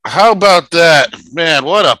How about that? Man,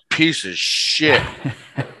 what a piece of shit.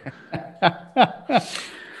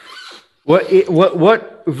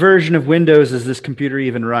 What version of Windows is this computer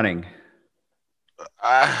even running?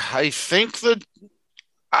 I think that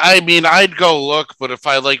I'd go look, but if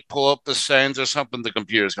I pull up the settings or something, the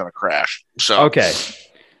computer's gonna crash. So Okay.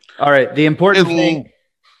 All right. The important thing.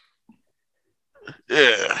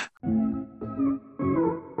 Yeah.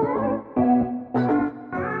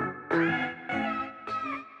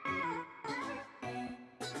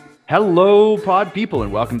 Hello, pod people,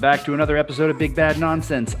 and welcome back to another episode of Big Bad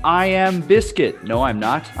Nonsense. I am Biscuit. No, I'm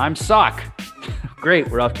not. I'm Sock. Great.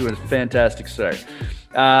 We're off to a fantastic start.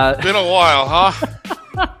 Been a while, huh?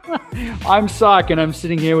 I'm Sock, and I'm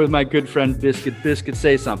sitting here with my good friend Biscuit. Biscuit,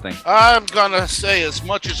 say something. I'm gonna say as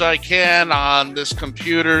much as I can on this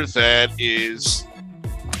computer that is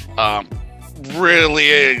really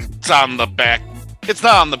it's on the back. It's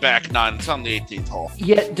not on the back nine, it's on the 18th hole.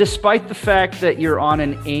 Yet, despite the fact that you're on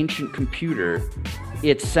an ancient computer,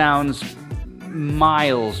 it sounds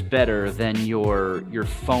miles better than your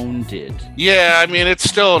phone did. Yeah, I mean, it's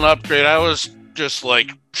still an upgrade. I was just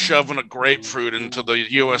shoving a grapefruit into the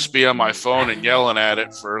USB on my phone and yelling at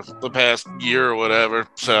it for the past year or whatever,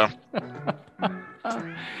 so.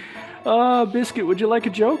 Biscuit, would you like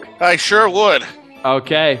a joke? I sure would.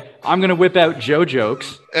 Okay, I'm going to whip out Joe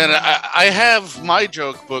jokes. And I have my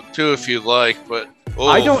joke book too, if you'd like, but...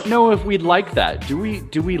 I don't know if we'd like that. Do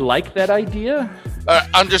we like that idea?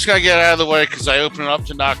 I'm just going to get out of the way because I open it up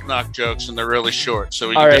to knock jokes and they're really short. So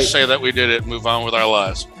we can just say that we did it and move on with our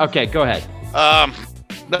lives. Okay, go ahead.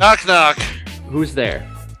 Knock. Who's there?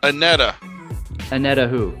 Annetta. Annetta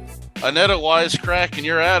who? Annetta Wisecrack and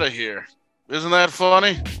you're out of here. Isn't that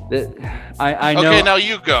funny? I know. Okay, now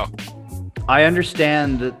you go. I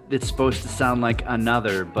understand that it's supposed to sound like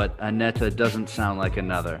another, but Annetta doesn't sound like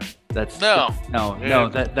another. That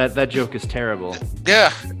joke is terrible.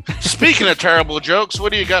 Yeah. Speaking of terrible jokes,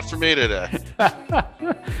 what do you got for me today?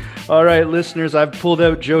 All right, listeners, I've pulled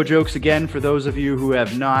out Joe Jokes again. For those of you who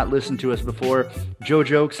have not listened to us before, Joe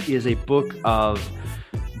Jokes is a book of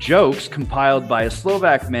jokes compiled by a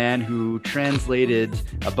Slovak man who translated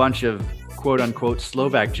a bunch of quote-unquote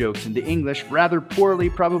Slovak jokes into English rather poorly,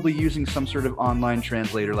 probably using some sort of online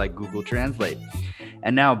translator like Google Translate.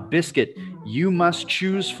 And now, Biscuit, you must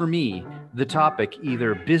choose for me the topic,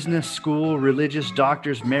 either business, school, religious,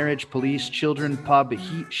 doctors, marriage, police, children, pub,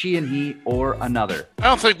 she and he, or another. I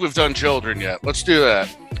don't think we've done children yet. Let's do that.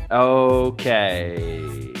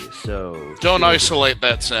 Okay, so... Don't isolate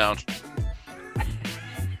that sound.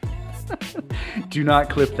 Do not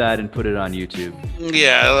clip that and put it on YouTube.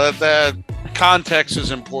 Yeah, that context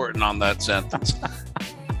is important on that sentence.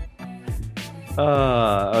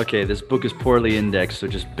 Okay, this book is poorly indexed, so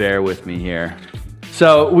just bear with me here.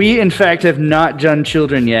 So, we, in fact, have not done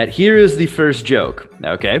children yet. Here is the first joke,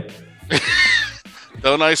 okay?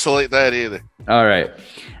 Don't isolate that either. All right.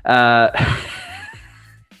 God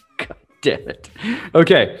damn it.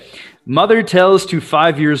 Okay. Mother tells to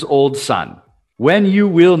 5 years old son, "When you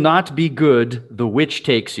will not be good, the witch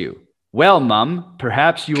takes you. Well, Mum,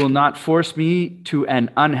 perhaps you will not force me to an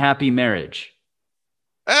unhappy marriage."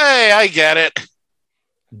 Hey, I get it.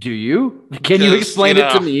 Do you? Can you explain it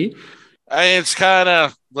to me? It's kind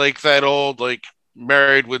of like that old,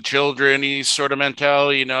 married with children sort of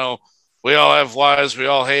mentality. We all have wives, we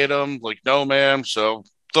all hate them. No, ma'am. So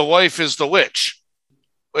the wife is the witch,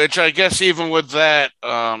 which I guess even with that,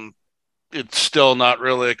 it's still not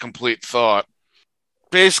really a complete thought.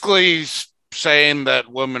 Basically saying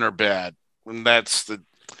that women are bad, and that's the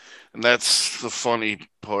funny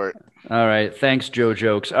part. All right, thanks, Joe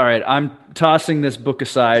Jokes. All right, I'm tossing this book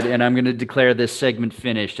aside, and I'm going to declare this segment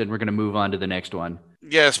finished, and we're going to move on to the next one.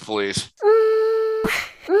 Yes, please.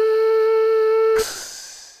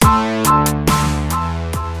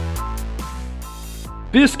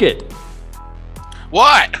 Biscuit.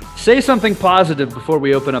 What? Say something positive before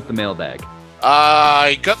we open up the mailbag.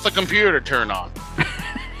 I got the computer turned on.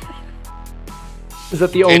 Is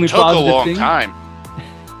that the only positive thing? It took a long time.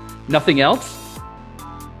 Nothing else?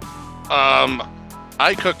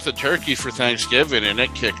 I cooked the turkey for Thanksgiving and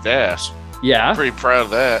it kicked ass. Yeah? Pretty proud of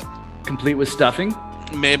that. Complete with stuffing?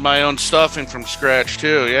 Made my own stuffing from scratch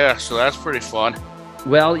too, yeah, so that's pretty fun.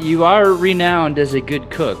 Well, you are renowned as a good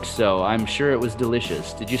cook, so I'm sure it was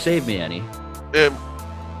delicious. Did you save me any?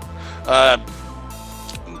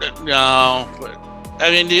 No. I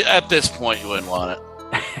mean, at this point, you wouldn't want it.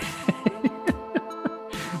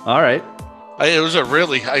 All right. It was a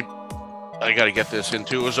really... I got to get this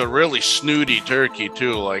into. It was a really snooty turkey,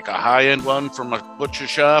 too, like a high-end one from a butcher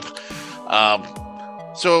shop.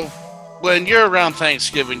 So when you're around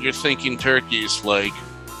Thanksgiving, you're thinking turkeys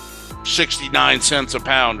 69 cents a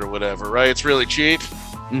pound or whatever, right? It's really cheap.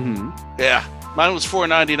 Mm-hmm. Yeah, mine was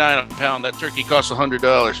 $4.99 a pound. That turkey cost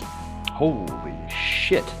 $100. Holy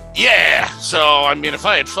shit. Yeah, so I mean, if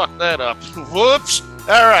I had fucked that up, whoops.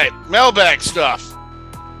 All right, mailbag stuff.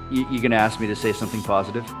 You gonna ask me to say something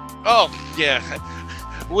positive? Oh yeah,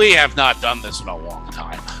 we have not done this in a long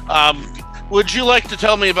time. Would you like to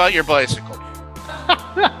tell me about your bicycle?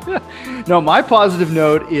 No, my positive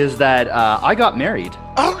note is that I got married.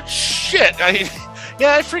 Oh shit!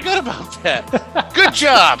 I forgot about that. Good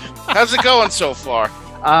job. How's it going so far?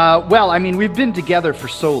 Well, I mean, we've been together for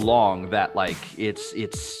so long that like it's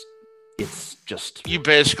just, you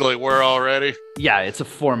basically were already. Yeah, it's a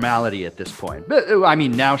formality at this point. But I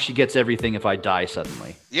mean, now she gets everything if I die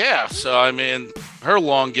suddenly. Yeah, so I mean, her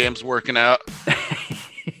long game's working out.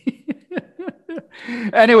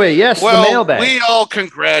 Anyway, yes, well, the mailbag. We all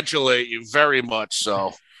congratulate you very much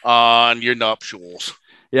so on your nuptials.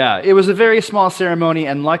 Yeah, it was a very small ceremony,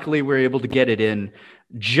 and luckily we were able to get it in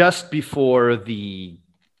just before the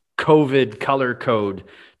COVID color code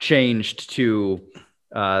changed to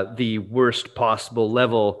the worst possible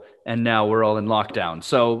level, and now we're all in lockdown.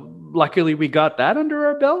 So luckily we got that under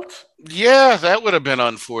our belt. Yeah, that would have been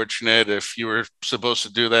unfortunate if you were supposed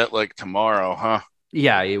to do that like tomorrow, huh?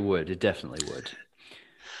 Yeah, it would. It definitely would.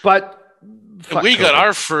 But we got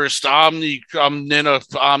our first omnibus,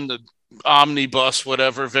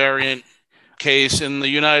 whatever variant case in the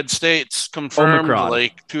United States confirmed Omicron.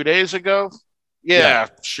 like 2 days ago. Yeah.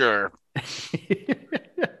 Sure.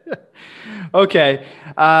 Okay.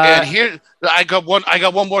 And here I got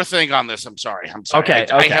one more thing on this. I'm sorry. Okay.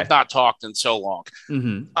 I have not talked in so long.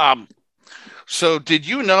 Mm-hmm. So did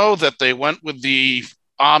you know that they went with the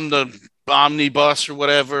omnibus or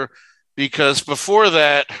whatever? Because before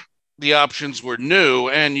that, the options were new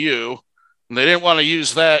and you, and they didn't want to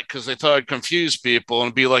use that because they thought it'd confuse people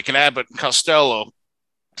and be like an Abbott and Costello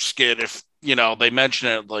skit if, they mention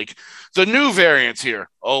it like the new variants here.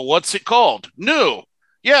 Oh, what's it called? New.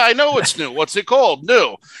 Yeah, I know it's new. What's it called?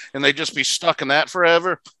 New. And they just be stuck in that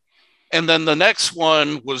forever. And then the next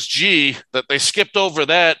one was G, that they skipped over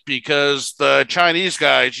that because the Chinese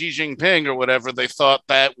guy, Xi Jinping or whatever, they thought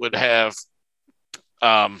that would have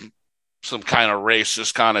some kind of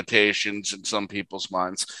racist connotations in some people's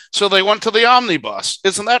minds. So they went to the omnibus.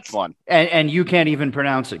 Isn't that fun? And you can't even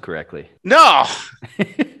pronounce it correctly. No.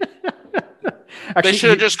 Actually, they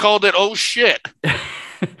should have just called it, oh shit.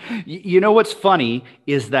 You know what's funny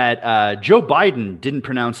is that Joe Biden didn't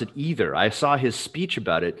pronounce it either. I saw his speech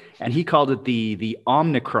about it, and he called it the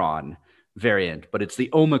Omicron variant, but it's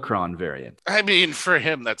the Omicron variant. I mean, for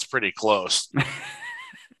him, that's pretty close.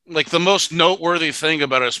 Like, the most noteworthy thing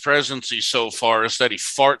about his presidency so far is that he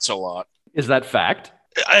farts a lot. Is that fact?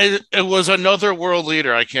 It was another world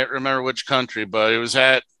leader. I can't remember which country, but it was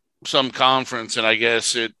at some conference, and I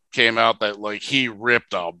guess it came out that, like, he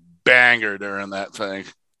ripped a banger during that thing.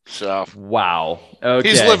 So wow. Okay.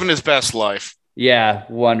 He's living his best life. Yeah,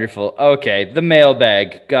 wonderful. Okay, the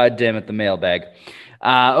mailbag. God damn it, the mailbag.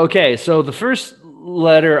 Okay, so the first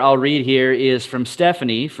letter I'll read here is from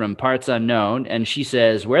Stephanie from Parts Unknown, and she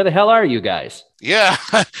says, "Where the hell are you guys?" Yeah.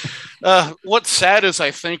 What's sad is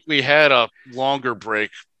I think we had a longer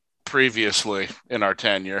break previously in our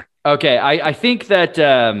tenure. Okay, I think that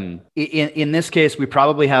in this case, we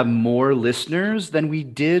probably have more listeners than we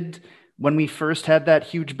did when we first had that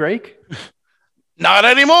huge break. Not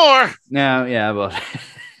anymore. No, yeah, well.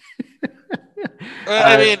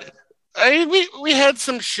 I mean, we had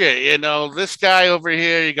some shit, this guy over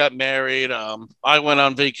here, he got married. I went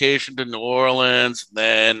on vacation to New Orleans.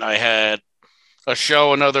 Then I had a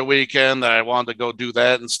show another weekend that I wanted to go do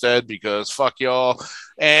that instead because fuck y'all.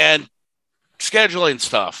 And scheduling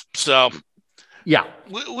stuff. So yeah,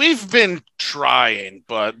 we've been trying,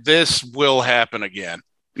 but this will happen again.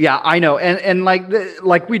 Yeah, I know. And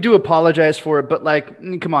like we do apologize for it, but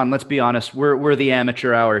come on, let's be honest. We're the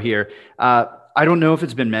amateur hour here. I don't know if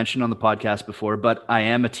it's been mentioned on the podcast before, but I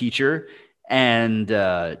am a teacher, and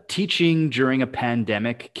teaching during a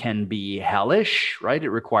pandemic can be hellish, right?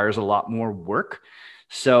 It requires a lot more work.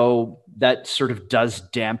 So that sort of does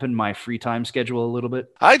dampen my free time schedule a little bit.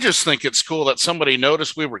 I just think it's cool that somebody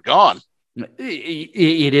noticed we were gone.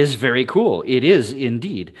 It is very cool. It is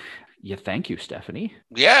indeed. Yeah, thank you, Stephanie.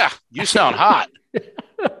 Yeah, you sound hot.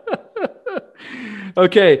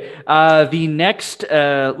 Okay, the next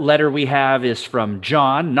letter we have is from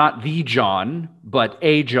John, not the John, but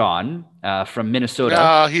a John from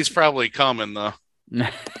Minnesota. He's probably coming, though.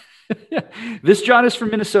 This John is from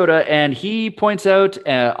Minnesota, and he points out,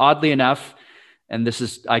 oddly enough, and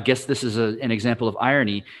I guess this is an example of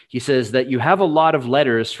irony, he says that you have a lot of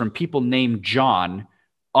letters from people named John,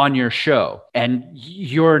 on your show, and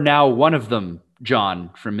you're now one of them,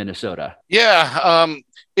 John from Minnesota. Yeah,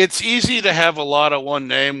 it's easy to have a lot of one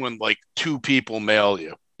name when like two people mail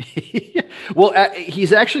you. Well,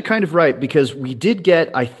 he's actually kind of right, because we did get,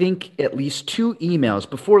 I think, at least 2 emails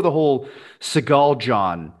before the whole Seagal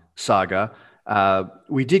John saga.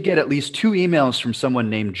 We did get at least 2 emails from someone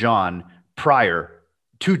named John prior.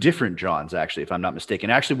 2 different Johns, actually, if I'm not mistaken.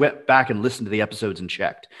 I actually went back and listened to the episodes and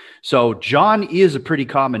checked. So John is a pretty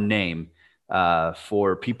common name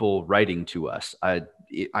for people writing to us. I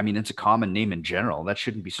mean, it's a common name in general. That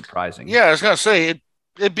shouldn't be surprising. Yeah, I was going to say,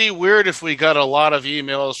 it'd be weird if we got a lot of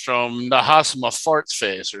emails from Nahasima Farts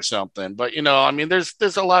Face or something. But, I mean,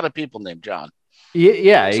 there's a lot of people named John.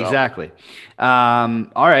 Yeah, exactly. All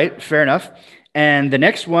right, fair enough. And the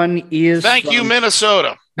next one is... Thank you,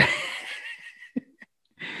 Minnesota.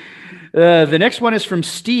 The next one is from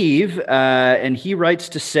Steve, and he writes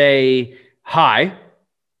to say, hi.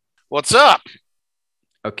 What's up?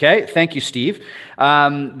 Okay, thank you, Steve.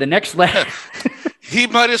 The next letter... He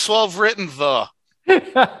might as well have written the...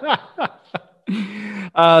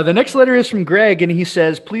 The next letter is from Greg, and he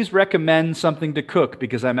says, please recommend something to cook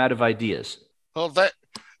because I'm out of ideas. Well,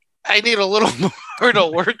 I need a little more to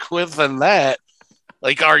work with than that.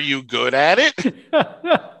 Like, are you good at it?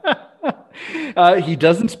 He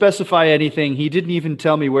doesn't specify anything. He didn't even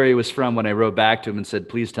tell me where he was from when I wrote back to him and said,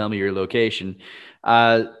 please tell me your location.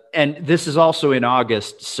 And this is also in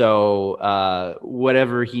August, so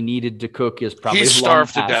whatever he needed to cook is probably he's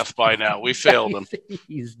starved to death by now. We failed him.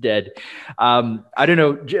 He's dead. I don't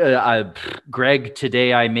know, Greg.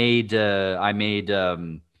 Today I made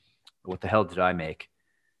what the hell did I make?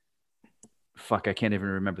 Fuck, I can't even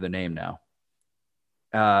remember the name now.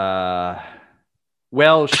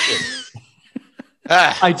 Well, shit.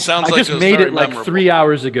 I just made it like 3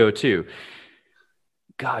 hours ago too.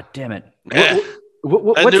 God damn it. Yeah.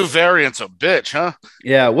 That new variant's a bitch, huh?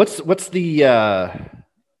 Yeah. What's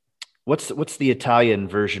the Italian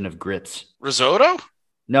version of grits? Risotto?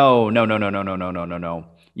 No.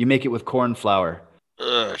 You make it with corn flour.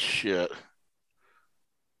 Shit.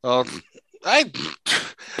 Well,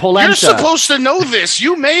 polenta. You're supposed to know this.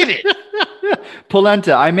 You made it.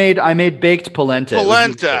 Polenta. I made baked polenta.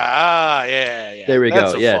 Polenta. Yeah. There we go.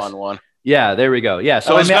 That's a fun one. Yeah, there we go. Yeah.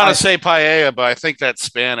 So I was going to say paella, but I think that's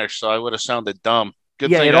Spanish, so I would have sounded dumb.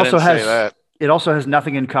 Good thing it I also didn't say that. It also has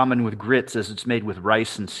nothing in common with grits, as it's made with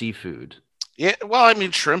rice and seafood. Yeah, well, I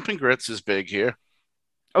mean, shrimp and grits is big here.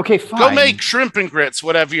 Okay, fine. Go make shrimp and grits,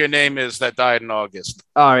 whatever your name is that died in August.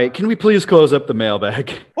 All right, can we please close up the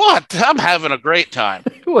mailbag? What? I'm having a great time.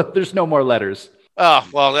 Well, there's no more letters. Oh,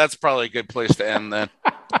 well, that's probably a good place to end then.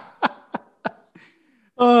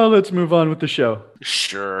 Oh, let's move on with the show.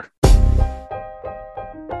 Sure.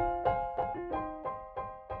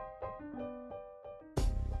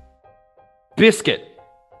 Biscuit.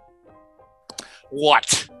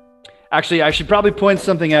 What? Actually, I should probably point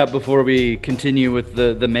something out before we continue with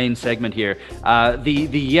the main segment here. The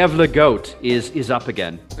Yevla goat is up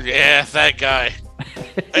again. Yeah, that guy.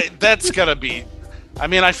 That's gonna be. I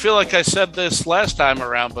mean, I feel like I said this last time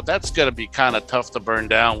around, but that's gonna be kind of tough to burn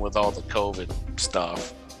down with all the COVID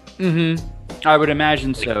stuff. Mm-hmm. I would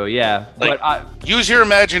imagine so. Yeah. Use your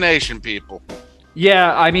imagination, people.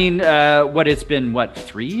 Yeah, I mean, it's been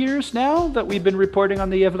 3 years now that we've been reporting on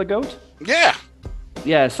the Yevla goat? Yeah.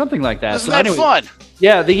 Yeah, something like that. Isn't that fun?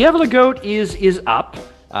 Yeah, the Yevla goat is up.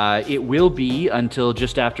 It will be until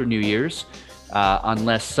just after New Year's,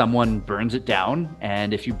 unless someone burns it down.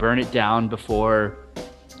 And if you burn it down before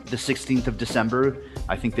the 16th of December,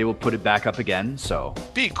 I think they will put it back up again. So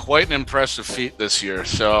be quite an impressive feat this year.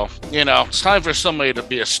 So, it's time for somebody to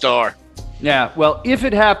be a star. Yeah, well, if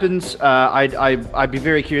it happens, I'd be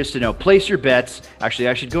very curious to know. Place your bets. Actually,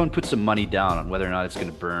 I should go and put some money down on whether or not it's going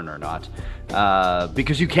to burn or not.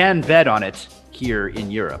 Because you can bet on it here in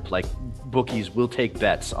Europe. Like, bookies will take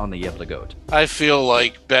bets on the Yevla goat. I feel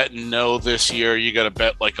like betting no this year, you got to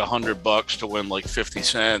bet like $100 to win like 50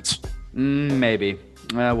 cents. Maybe.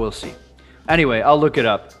 We'll see. Anyway, I'll look it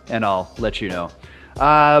up and I'll let you know.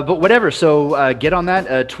 But whatever, so get on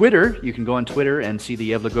that. Twitter, you can go on Twitter and see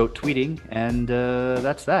the Yevla goat tweeting, and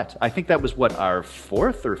that's that. I think that was, our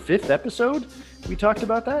 4th or 5th episode we talked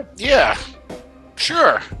about that? Yeah,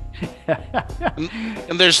 sure.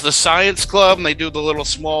 and there's the Science Club, and they do the little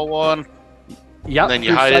small one. Yeah, and then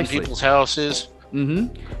you hide in people's houses.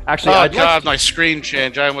 Mm-hmm. Actually, my screen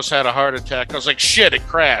changed. I almost had a heart attack. I was like, shit, it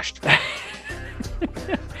crashed.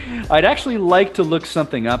 I'd actually like to look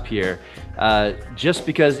something up here. Just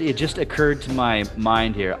because it just occurred to my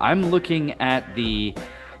mind here. I'm looking at the,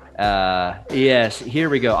 yes, here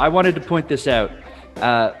we go. I wanted to point this out.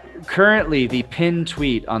 currently the pinned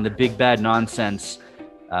tweet on the Big Bad Nonsense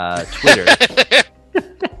Twitter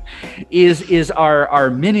is our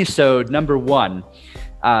minisode number 1.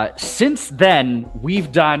 Since then,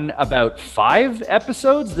 we've done about 5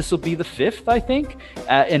 episodes. This will be the 5th, I think.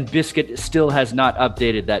 And Biscuit still has not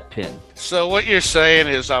updated that pin. So what you're saying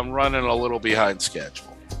is I'm running a little behind schedule.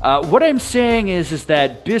 What I'm saying is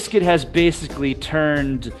that Biscuit has basically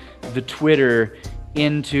turned the Twitter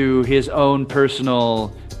into his own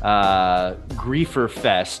personal griefer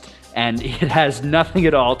fest, and it has nothing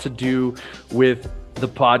at all to do with the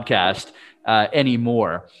podcast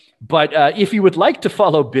anymore. But if you would like to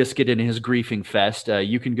follow Biscuit in his griefing fest,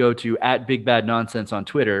 you can go to @BigBadNonsense on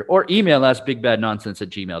Twitter or email us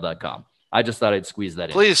bigbadnonsense@gmail.com. I just thought I'd squeeze that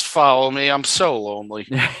in. Please follow me. I'm so lonely.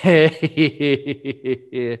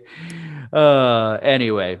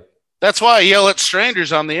 Anyway. That's why I yell at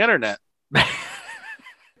strangers on the internet.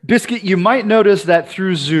 Biscuit, you might notice that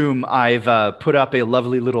through Zoom, I've put up a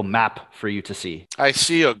lovely little map for you to see. I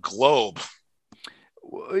see a globe.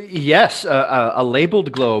 Yes, a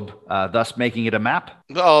labeled globe, thus making it a map.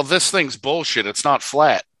 Oh, this thing's bullshit. It's not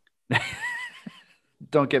flat.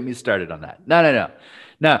 Don't get me started on that.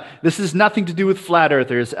 No, this is nothing to do with flat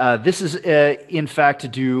earthers. This is, in fact, to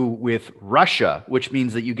do with Russia, which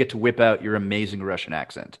means that you get to whip out your amazing Russian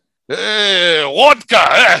accent.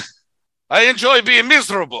 Vodka! I enjoy being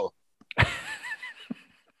miserable.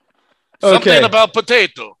 Something about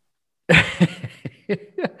potato.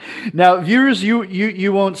 Now, viewers,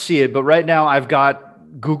 you won't see it, but right now I've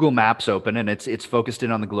got Google Maps open, and it's focused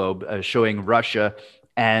in on the globe, showing Russia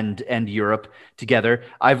and Europe together.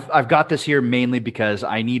 I've got this here mainly because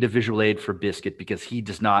I need a visual aid for Biscuit because he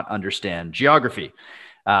does not understand geography,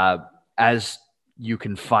 as you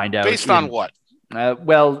can find out. Based on what?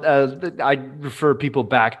 I refer people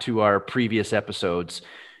back to our previous episodes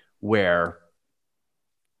where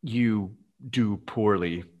you do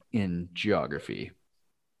poorly in geography.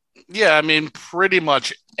 Yeah, I mean, pretty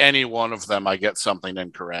much any one of them I get something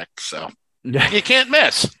incorrect, so you can't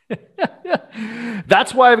miss.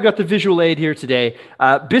 That's why I've got the visual aid here today.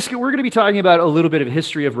 Biscuit, we're going to be talking about a little bit of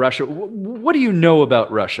history of Russia. What do you know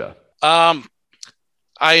about Russia?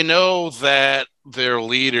 I know that their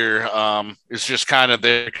leader is just kind of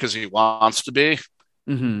there because he wants to be.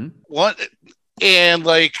 Mm-hmm. And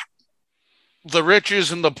like the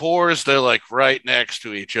riches and the poors, they're like right next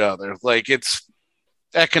to each other. Like it's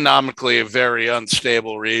economically a very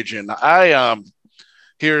unstable region.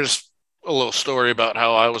 Here's a little story about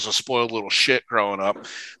how I was a spoiled little shit growing up.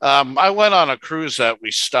 I went on a cruise that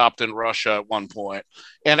we stopped in Russia at one point,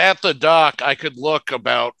 and at the dock, I could look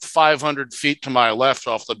about 500 feet to my left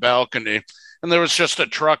off the balcony, and there was just a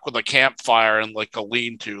truck with a campfire and like a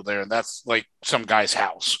lean-to there, and that's like some guy's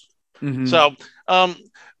house. Mm-hmm. So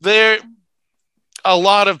there, a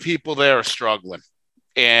lot of people there are struggling,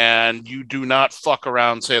 and you do not fuck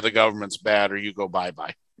around and say the government's bad or you go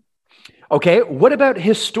bye-bye. Okay, what about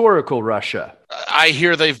historical Russia? I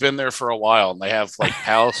hear they've been there for a while and they have like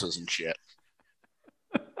palaces and shit.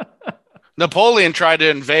 Napoleon tried to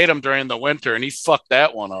invade them during the winter and he fucked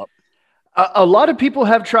that one up. A lot of people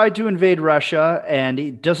have tried to invade Russia and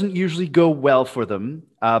it doesn't usually go well for them,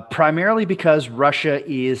 primarily because Russia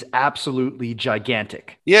is absolutely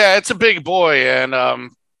gigantic. Yeah, it's a big boy,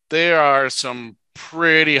 and there are some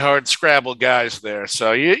pretty hard scrabble guys there.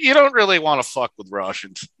 So you don't really want to fuck with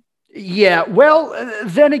Russians. Yeah, well,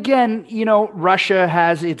 then again, Russia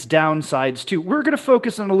has its downsides too. We're going to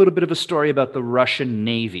focus on a little bit of a story about the Russian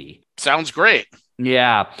Navy. Sounds great.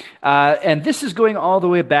 Yeah, and this is going all the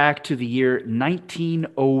way back to the year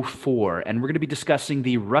 1904, and we're going to be discussing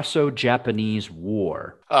the Russo-Japanese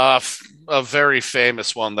War. A very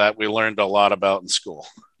famous one that we learned a lot about in school.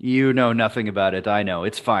 You know nothing about it, I know.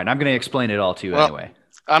 It's fine. I'm going to explain it all to you anyway.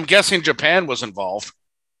 I'm guessing Japan was involved.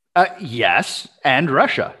 Yes, and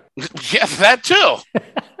Russia. Yeah, that too.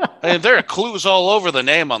 I mean, there are clues all over the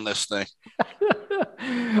name on this thing.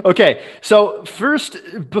 Okay, so first,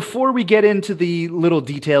 before we get into the little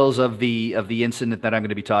details of the incident that I'm going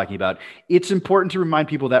to be talking about, it's important to remind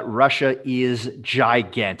people that Russia is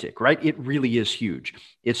gigantic, right? It really is huge.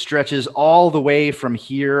 It stretches all the way from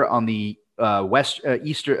here on the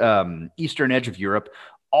eastern edge of Europe,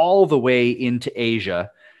 all the way into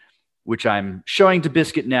Asia, which I'm showing to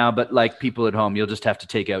Biscuit now, but like people at home, you'll just have to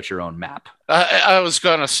take out your own map. I was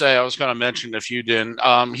going to mention if you didn't,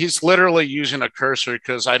 he's literally using a cursor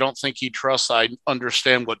because I don't think he trusts I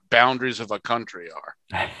understand what boundaries of a country are.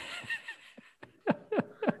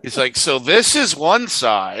 He's like, so this is one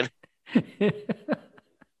side.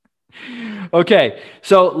 Okay,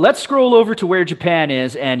 so let's scroll over to where Japan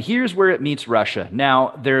is, and here's where it meets Russia.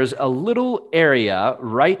 Now, there's a little area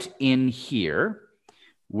right in here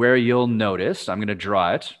where you'll notice, I'm going to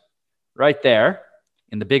draw it right there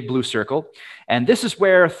in the big blue circle. And this is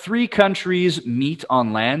where three countries meet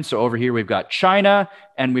on land. So over here, we've got China,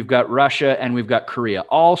 and we've got Russia, and we've got Korea,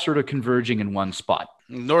 all sort of converging in one spot.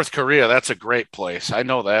 North Korea, that's a great place. I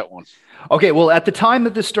know that one. Okay, well, at the time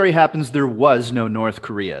that this story happens, there was no North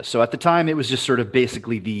Korea. So at the time, it was just sort of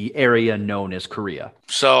basically the area known as Korea.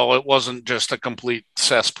 So it wasn't just a complete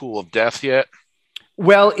cesspool of death yet?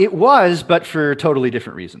 Well, it was, but for totally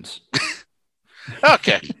different reasons.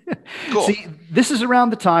 Okay, cool. See, this is around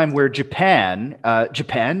the time where Japan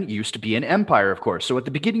used to be an empire, of course. So at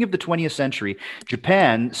the beginning of the 20th century,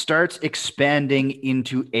 Japan starts expanding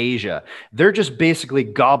into Asia. They're just basically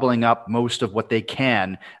gobbling up most of what they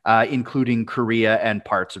can, including Korea and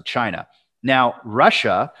parts of China. Now,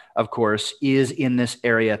 Russia, of course, is in this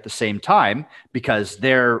area at the same time because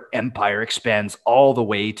their empire expands all the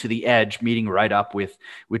way to the edge, meeting right up with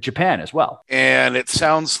Japan as well. And it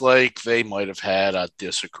sounds like they might have had a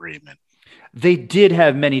disagreement. They did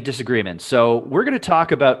have many disagreements. So we're going to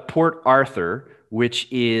talk about Port Arthur, which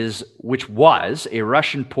was a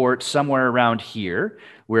Russian port somewhere around here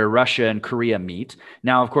where Russia and Korea meet.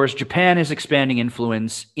 Now, of course, Japan is expanding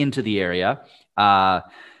influence into the area.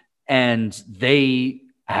 And they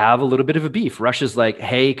have a little bit of a beef. Russia's like,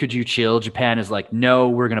 hey, could you chill? Japan is like, no,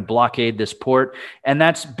 we're going to blockade this port. And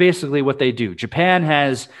that's basically what they do. Japan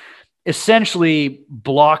has essentially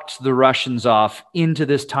blocked the Russians off into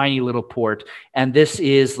this tiny little port. And this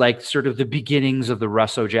is like sort of the beginnings of the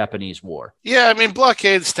Russo-Japanese War. Yeah, I mean,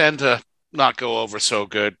 blockades tend to not go over so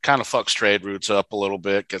good. Kind of fucks trade routes up a little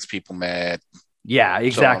bit, gets people mad. Yeah,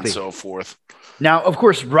 exactly. So on and so forth. Now, of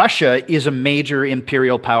course, Russia is a major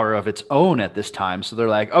imperial power of its own at this time. So they're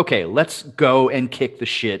like, okay, let's go and kick the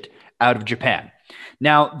shit out of Japan.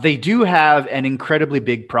 Now, they do have an incredibly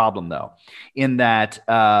big problem, though, in that,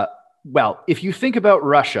 if you think about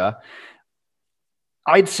Russia,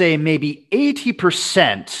 I'd say maybe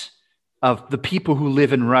 80% of the people who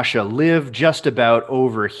live in Russia live just about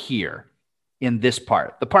over here in this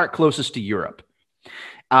part, the part closest to Europe.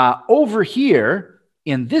 Over here,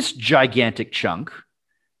 in this gigantic chunk,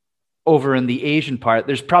 over in the Asian part,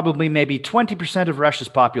 there's probably maybe 20% of Russia's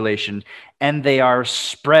population, and they are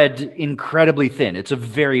spread incredibly thin. It's a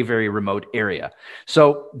very, very remote area.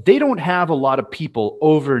 So they don't have a lot of people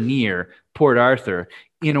over near Port Arthur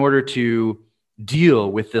in order to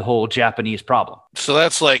deal with the whole Japanese problem. So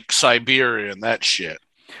that's like Siberia and that shit.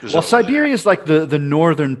 Well, Siberia is like the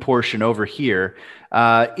northern portion over here.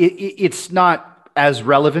 It's not as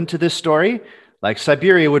relevant to this story. Like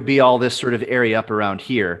Siberia would be all this sort of area up around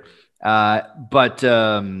here. But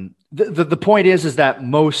the point is that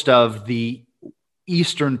most of the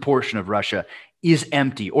eastern portion of Russia is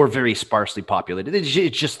empty or very sparsely populated.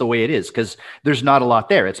 It's just the way it is because there's not a lot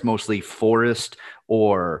there. It's mostly forest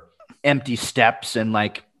or empty steppes, and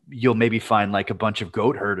like you'll maybe find like a bunch of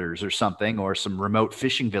goat herders or something, or some remote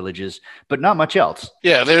fishing villages, but not much else.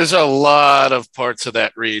 Yeah, there's a lot of parts of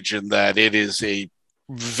that region that it is a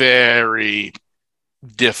very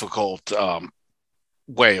difficult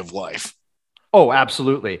way of life. Oh,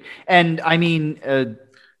 absolutely. And I mean, the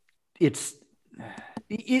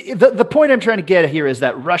point I'm trying to get here is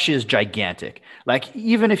that Russia is gigantic. Like,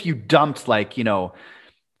 even if you dumped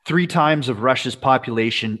 3 times of Russia's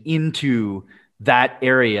population into that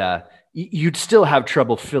area, you'd still have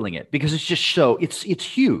trouble filling it because it's just it's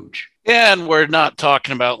huge. Yeah, and we're not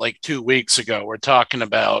talking about like 2 weeks ago. We're talking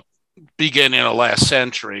about beginning of last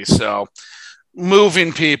century. So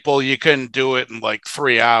moving people, you couldn't do it in like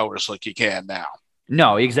 3 hours like you can now.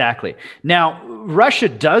 No, exactly. Now, Russia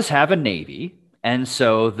does have a navy. And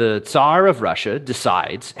so the Tsar of Russia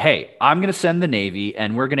decides, hey, I'm going to send the navy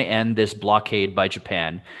and we're going to end this blockade by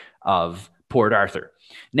Japan of Port Arthur.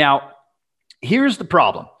 Now, here's the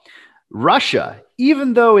problem. Russia,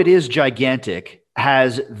 even though it is gigantic,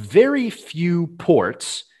 has very few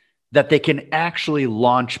ports that they can actually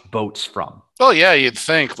launch boats from. Well, yeah, you'd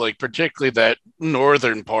think, like, particularly that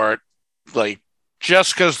northern part, like,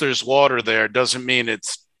 just because there's water there doesn't mean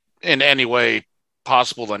it's in any way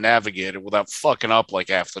possible to navigate it without fucking up like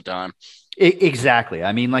half the time. Exactly.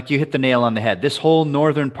 I mean, like, you hit the nail on the head. This whole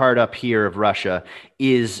northern part up here of Russia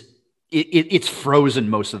is it's frozen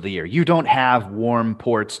most of the year. You don't have warm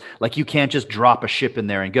ports. Like, you can't just drop a ship in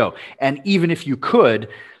there and go. And even if you could,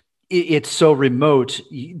 it's so remote.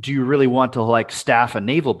 Do you really want to like staff a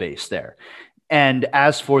naval base there? And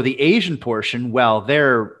as for the Asian portion, well,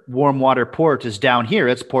 their warm water port is down here.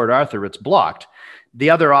 It's Port Arthur. It's blocked. The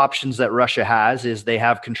other options that Russia has is they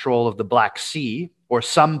have control of the Black Sea, or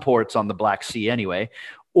some ports on the Black Sea anyway,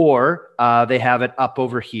 or they have it up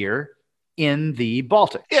over here in the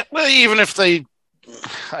Baltic. Yeah, well, even if they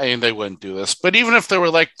wouldn't do this, but even if they were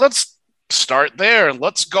like, let's start there and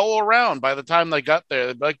let's go around, by the time they got there,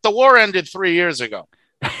 they'd be like, the war ended 3 years ago.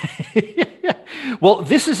 Well,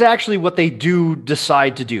 this is actually what they do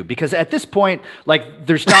decide to do, because at this point, like,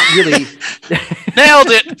 there's not really nailed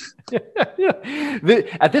it.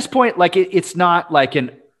 At this point, like, it's not like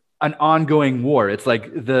an ongoing war. It's like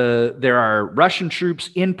there are Russian troops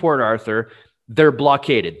in Port Arthur. They're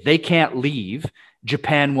blockaded. They can't leave.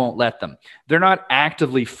 Japan won't let them. They're not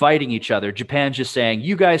actively fighting each other. Japan's just saying,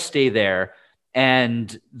 you guys stay there,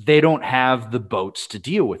 and they don't have the boats to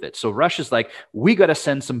deal with it. So Russia's like, we got to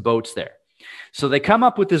send some boats there. So they come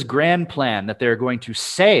up with this grand plan that they're going to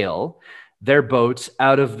sail their boats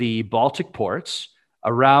out of the Baltic ports,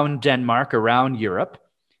 around Denmark, around Europe,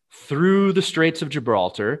 through the Straits of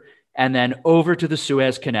Gibraltar, and then over to the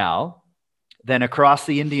Suez Canal, then across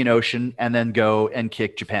the Indian Ocean, and then go and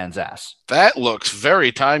kick Japan's ass. That looks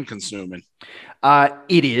very time-consuming.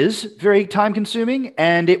 It is very time-consuming,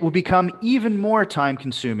 and it will become even more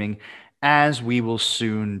time-consuming, as we will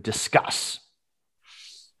soon discuss.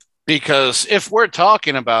 Because if we're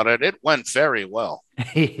talking about it, it went very well.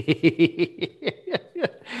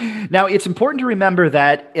 Now, it's important to remember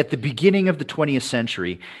that at the beginning of the 20th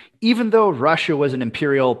century, even though Russia was an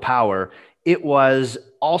imperial power, it was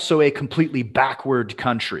also a completely backward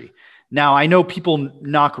country. Now, I know people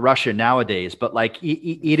knock Russia nowadays, but like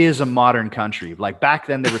it is a modern country. Like back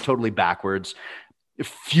then, they were totally backwards.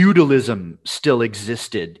 Feudalism still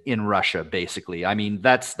existed in Russia, basically. I mean,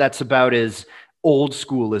 that's about as old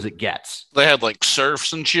school as it gets. They had like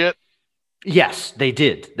serfs and shit. Yes, they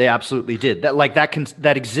did. They absolutely did.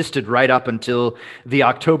 That existed right up until the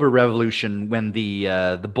October Revolution, when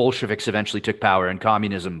the Bolsheviks eventually took power, and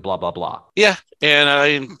communism, blah blah blah. Yeah,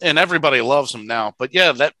 and everybody loves them now. But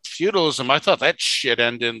yeah, that feudalism, I thought that shit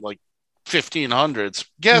ended in like 1500s.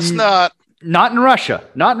 Guess not. Not in Russia.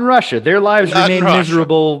 Not in Russia. Their lives remained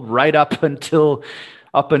miserable right up until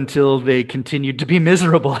they continued to be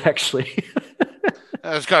miserable. Actually.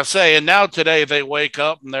 I was going to say, and now today they wake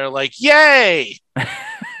up and they're like, yay!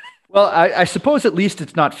 Well, I suppose at least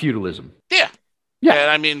it's not feudalism. Yeah. Yeah. And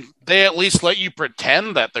I mean, they at least let you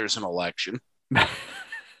pretend that there's an election.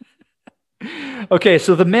 Okay,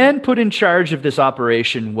 so the man put in charge of this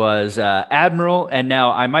operation was Admiral, and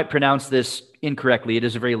now I might pronounce this incorrectly. It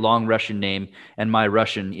is a very long Russian name, and my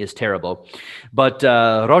Russian is terrible. But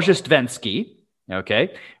Rozhestvensky,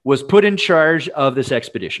 okay, was put in charge of this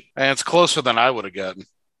expedition. And it's closer than I would have gotten.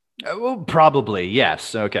 Well, probably,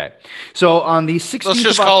 yes. Okay. So on the 16th Let's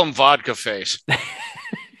just call him Vodka Face.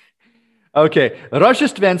 Okay.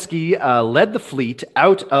 Rozhestvensky led the fleet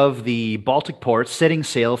out of the Baltic ports, setting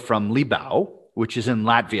sail from Libau, which is in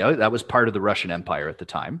Latvia. That was part of the Russian Empire at the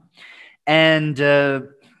time. And,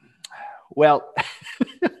 well,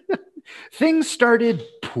 things started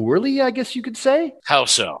poorly, I guess you could say. How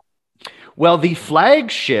so? Well, the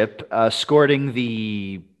flagship escorting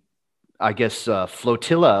the,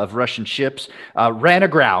 flotilla of Russian ships ran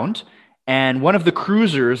aground, and one of the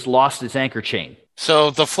cruisers lost its anchor chain.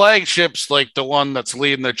 So the flagship's like the one that's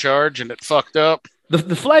leading the charge, and it fucked up?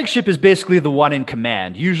 The flagship is basically the one in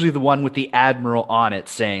command, usually the one with the admiral on it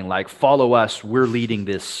saying, like, follow us, we're leading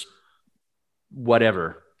this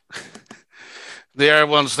whatever. The other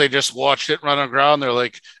ones, they just watched it run aground. They're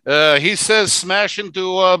like, he says smash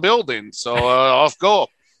into a building, so off go.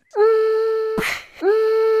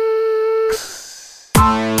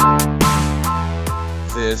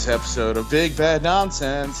 This episode of Big Bad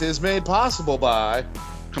Nonsense is made possible by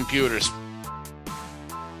computers.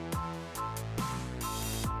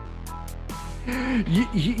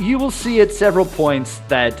 You will see at several points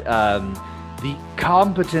that the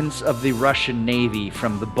competence of the Russian Navy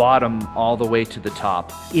from the bottom all the way to the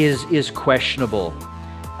top is questionable.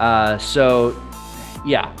 So,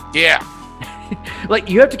 yeah. Yeah. Like,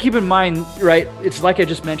 you have to keep in mind, right, it's like I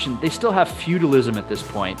just mentioned, they still have feudalism at this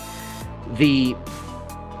point. The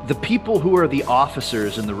people who are the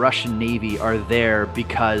officers in the Russian Navy are there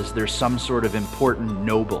because they're some sort of important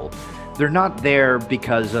noble. They're not there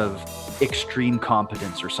because of extreme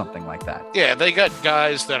competence or something like that. Yeah, they got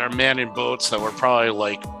guys that are manning boats that were probably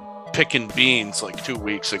like picking beans like 2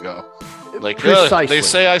 weeks ago. Like, they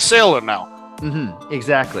say I sail it now. Mm-hmm,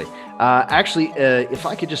 exactly. Actually, if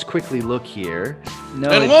I could just quickly look here. No.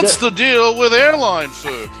 And what's the deal with airline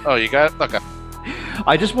food? Oh, you got it? Okay.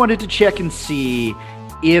 I just wanted to check and see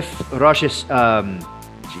if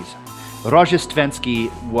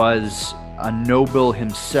Rozhestvensky was a noble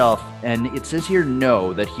himself, and it says here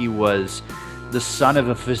that he was the son of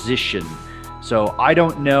a physician. So I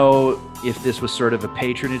don't know if this was sort of a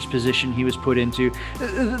patronage position he was put into.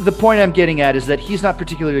 The point I'm getting at is that he's not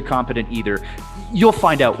particularly competent either. You'll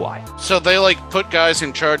find out why. So they like put guys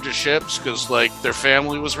in charge of ships because like their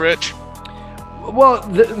family was rich? Well,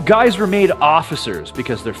 the guys were made officers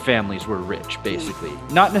because their families were rich, basically.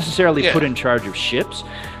 Not necessarily put in charge of ships.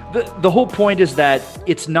 The whole point is that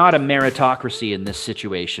it's not a meritocracy in this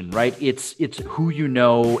situation, right? It's who you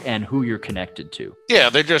know and who you're connected to. Yeah,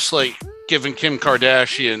 they're just like giving Kim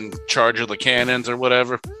Kardashian charge of the cannons or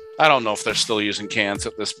whatever. I don't know if they're still using cans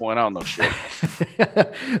at this point. I don't know shit.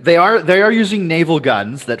 They are using naval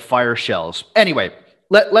guns that fire shells. Anyway,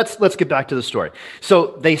 let's get back to the story.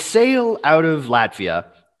 So they sail out of Latvia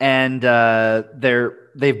and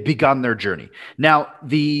they've begun their journey. Now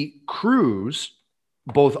the crews,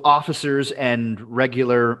 both officers and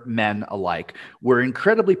regular men alike, were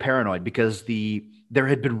incredibly paranoid because there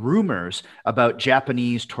had been rumors about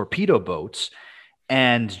Japanese torpedo boats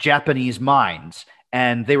and Japanese mines.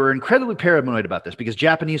 And they were incredibly paranoid about this because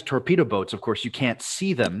Japanese torpedo boats, of course, you can't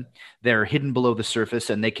see them. They're hidden below the surface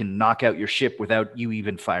and they can knock out your ship without you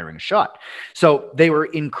even firing a shot. So they were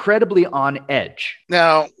incredibly on edge.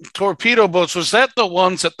 Now, torpedo boats, was that the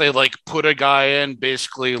ones that they like put a guy in,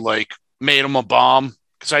 basically like made him a bomb?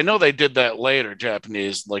 Because I know they did that later,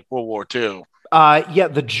 Japanese, like World War II. Yeah,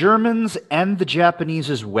 the Germans and the Japanese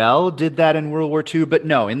as well did that in World War II. But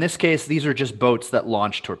no, in this case, these are just boats that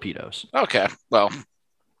launch torpedoes. Okay, well,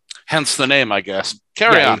 hence the name, I guess.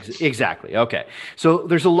 Carry on. Exactly. Okay. So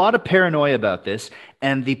there's a lot of paranoia about this.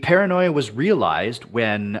 And the paranoia was realized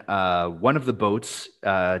when one of the boats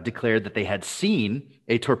declared that they had seen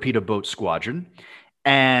a torpedo boat squadron.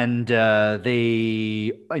 And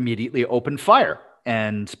they immediately opened fire.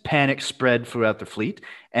 And panic spread throughout the fleet,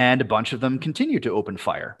 and a bunch of them continued to open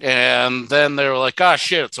fire. And then they were like, "Ah,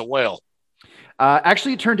 shit, it's a whale."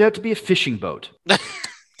 Actually, it turned out to be a fishing boat.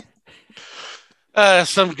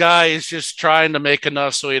 Some guy is just trying to make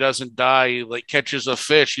enough so he doesn't die. He like catches a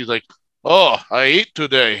fish. He's like, "Oh, I ate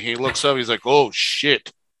today." He looks up. He's like, "Oh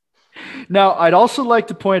shit." Now, I'd also like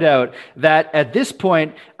to point out that at this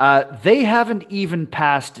point, they haven't even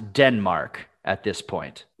passed Denmark. At this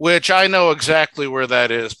point, which I know exactly where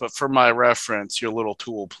that is, but for my reference, your little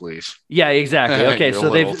tool, please. Yeah, exactly. Okay,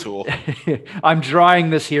 so tool. I'm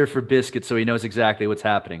drawing this here for Biscuit so he knows exactly what's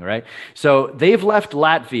happening, right? So they've left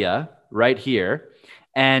Latvia right here,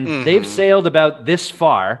 and they've sailed about this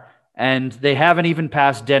far, and they haven't even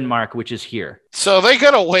passed Denmark, which is here. So they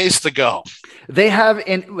got a ways to go. They have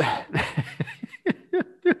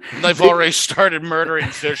They've already started murdering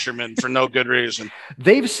fishermen for no good reason.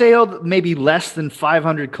 They've sailed maybe less than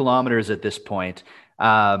 500 kilometers at this point,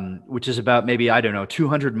 which is about maybe,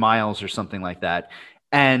 200 miles or something like that.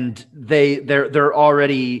 And they're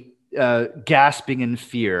already gasping in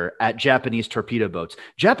fear at Japanese torpedo boats.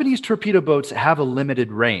 Japanese torpedo boats have a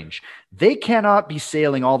limited range. They cannot be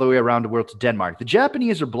sailing all the way around the world to Denmark. The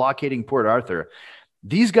Japanese are blockading Port Arthur.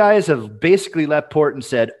 These guys have basically left port and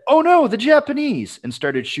said, "Oh no, the Japanese," and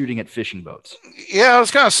started shooting at fishing boats. Yeah, I was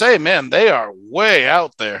going to say, man, they are way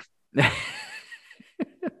out there.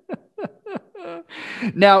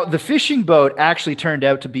 Now, the fishing boat actually turned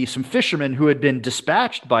out to be some fishermen who had been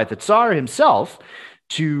dispatched by the Tsar himself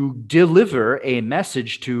to deliver a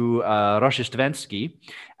message to Roshestvensky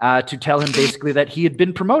to tell him basically that he had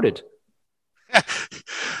been promoted.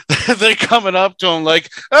 They're coming up to him like,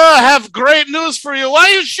 "I have great news for you. Why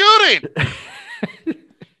are you shooting?"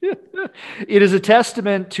 It is a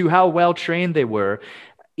testament to how well trained they were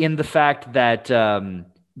in the fact that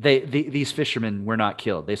these fishermen were not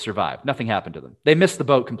killed. They survived. Nothing happened to them. They missed the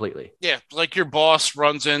boat completely. Yeah, like your boss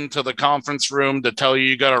runs into the conference room to tell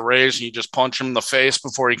you got a raise and you just punch him in the face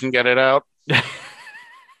before he can get it out.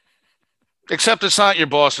 Except it's not your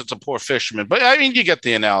boss, it's a poor fisherman. But I mean, you get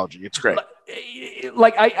the analogy. It's great.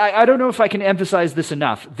 Like, I don't know if I can emphasize this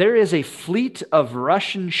enough. There is a fleet of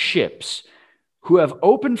Russian ships who have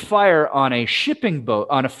opened fire on a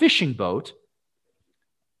fishing boat,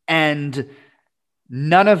 and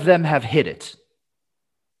none of them have hit it.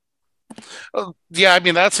 Yeah, I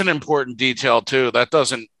mean, that's an important detail, too. That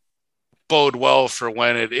doesn't bode well for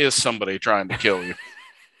when it is somebody trying to kill you.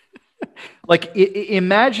 Like,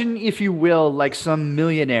 imagine, if you will, like some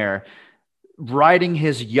millionaire riding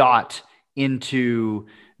his yacht into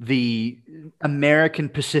the American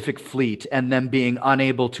Pacific Fleet and them being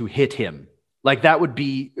unable to hit him. Like, that would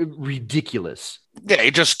be ridiculous. Yeah, he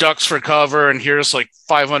just ducks for cover and hears like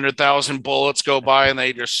 500,000 bullets go by and then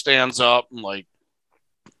he just stands up and like,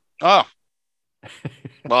 "Oh,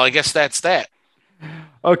 well, I guess that's that."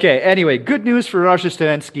 Okay, anyway, good news for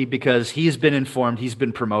Rozhdestvensky because he's been informed he's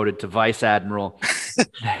been promoted to vice admiral.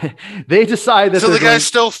 They decide that So they're the guy going.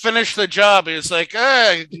 still finished the job. He's like,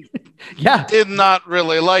 Yeah, did not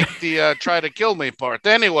really like the try to kill me part.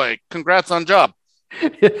 Anyway, congrats on job.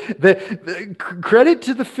 the credit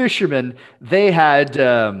to the fishermen, they had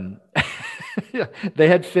they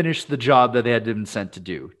had finished the job that they had been sent to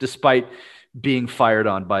do, despite being fired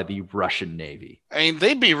on by the Russian Navy. I mean,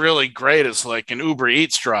 they'd be really great as like an Uber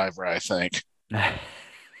Eats driver, I think.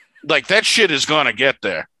 Like that shit is going to get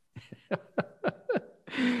there.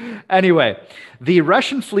 Anyway, the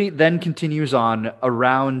Russian fleet then continues on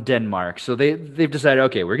around Denmark. So they've decided,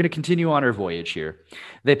 okay, we're going to continue on our voyage here.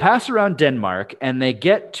 They pass around Denmark and they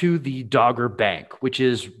get to the Dogger Bank, which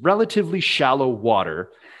is relatively shallow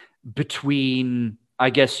water between, I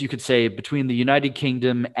guess you could say, between the United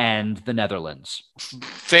Kingdom and the Netherlands.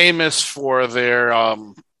 Famous for their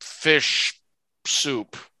fish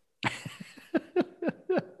soup.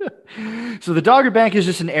 So the Dogger Bank is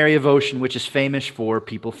just an area of ocean which is famous for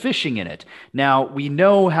people fishing in it. Now, we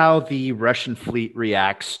know how the Russian fleet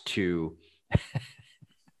reacts to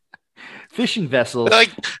fishing vessels.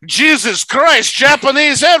 Like, Jesus Christ,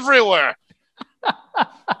 Japanese everywhere.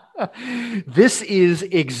 This is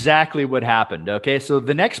exactly what happened, okay? So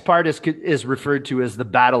the next part is referred to as the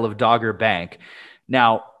Battle of Dogger Bank.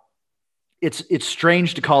 Now, it's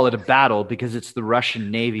strange to call it a battle because it's the Russian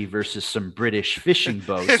Navy versus some British fishing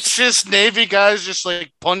boats. It's just Navy guys just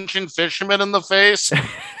like punching fishermen in the face.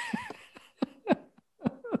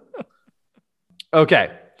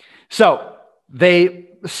 Okay, so they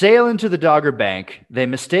sail into the Dogger Bank. They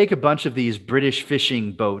mistake a bunch of these British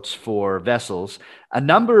fishing boats for vessels. A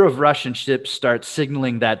number of Russian ships start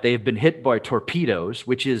signaling that they've been hit by torpedoes,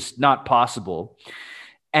 which is not possible.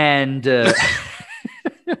 And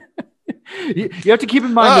you have to keep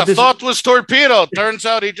in mind that this thought was torpedo. Turns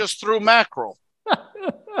out he just threw mackerel.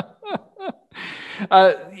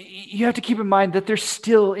 You have to keep in mind that they're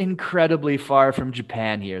still incredibly far from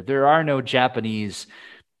Japan here. There are no Japanese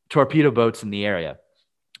torpedo boats in the area.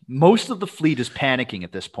 Most of the fleet is panicking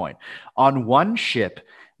at this point. On one ship,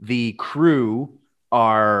 the crew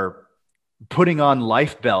are putting on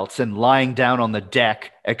life belts and lying down on the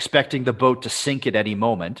deck, expecting the boat to sink at any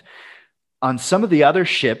moment. On some of the other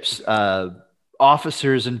ships,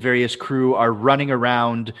 officers and various crew are running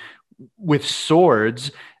around with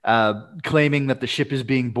swords, claiming that the ship is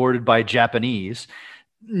being boarded by Japanese.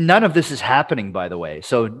 None of this is happening, by the way.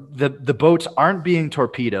 So the boats aren't being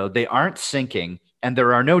torpedoed. They aren't sinking. And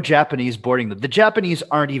there are no Japanese boarding them. The Japanese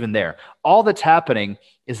aren't even there. All that's happening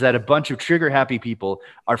is that a bunch of trigger-happy people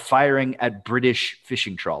are firing at British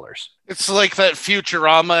fishing trawlers. It's like that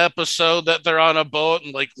Futurama episode that they're on a boat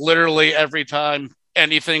and like literally every time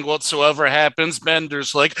anything whatsoever happens,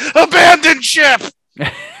 Bender's like, abandon ship!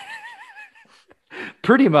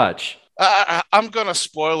 Pretty much. I'm going to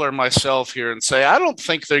spoiler myself here and say I don't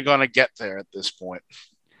think they're going to get there at this point.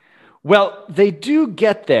 Well, they do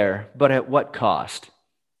get there, but at what cost?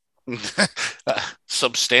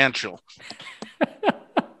 Substantial.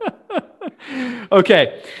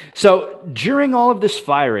 Okay, so during all of this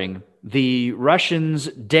firing, the Russians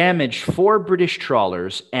damage 4 British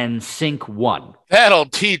trawlers and sink 1. That'll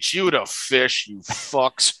teach you to fish, you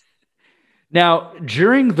fucks. Now,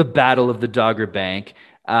 during the Battle of the Dogger Bank,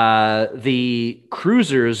 the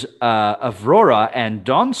cruisers Avrora and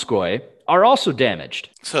Donskoy are also damaged.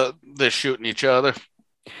 So they're shooting each other?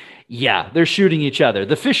 Yeah, they're shooting each other.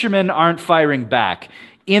 The fishermen aren't firing back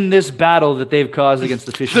in this battle that they've caused against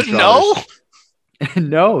the fishing trawlers. No?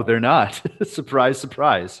 No, they're not. Surprise,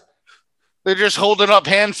 surprise. They're just holding up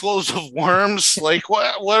handfuls of worms? Like,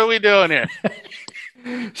 what are we doing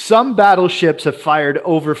here? Some battleships have fired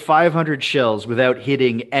over 500 shells without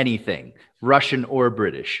hitting anything, Russian or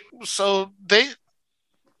British. So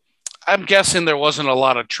I'm guessing there wasn't a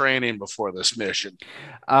lot of training before this mission.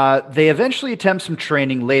 They eventually attempt some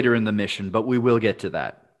training later in the mission, but we will get to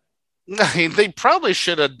that. I mean, they probably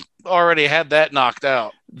should have already had that knocked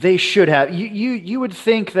out. They should have. You would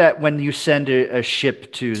think that when you send a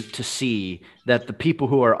ship to sea, that the people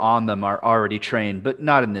who are on them are already trained, but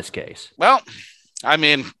not in this case. Well, I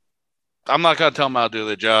mean, I'm not going to tell them how to do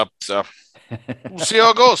the job, so we'll see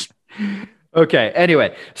how it goes. Okay,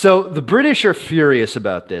 anyway, so the British are furious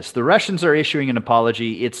about this. The Russians are issuing an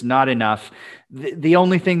apology. It's not enough. The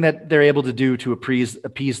only thing that they're able to do to appease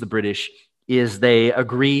the British is they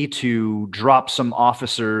agree to drop some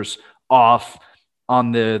officers off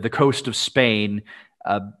on the coast of Spain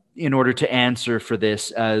in order to answer for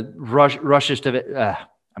this. Russia's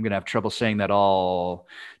I'm going to have trouble saying that all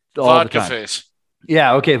the time. Face.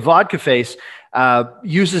 Yeah, okay, Vodka Face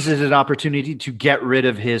uses it as an opportunity to get rid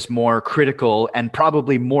of his more critical and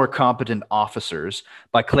probably more competent officers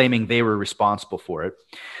by claiming they were responsible for it.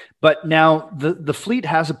 But now the fleet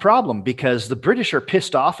has a problem because the British are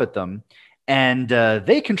pissed off at them, and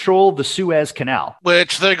they control the Suez Canal.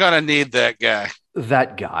 Which they're going to need that guy.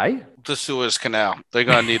 That guy? The Suez Canal. They're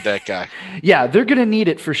going to need that guy. Yeah, they're going to need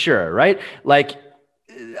it for sure, right? Like,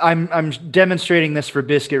 I'm demonstrating this for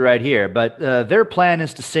Biscuit right here, but their plan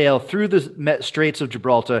is to sail through the Straits of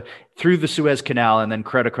Gibraltar, through the Suez Canal, and then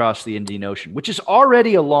cut across the Indian Ocean, which is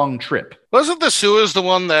already a long trip. Wasn't the Suez the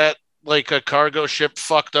one that like a cargo ship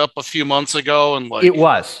fucked up a few months ago and like it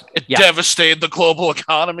was devastated the global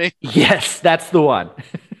economy? Yes, that's the one.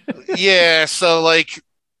 Yeah, so like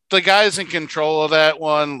the guys in control of that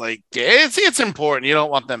one, like it's important. You don't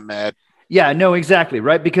want them mad. Yeah, no, exactly,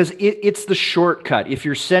 right? Because it's the shortcut. If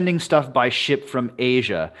you're sending stuff by ship from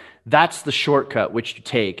Asia, that's the shortcut which you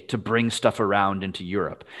take to bring stuff around into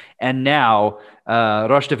Europe. And now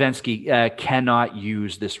Rozhdestvensky cannot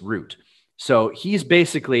use this route. So he's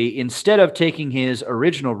basically, instead of taking his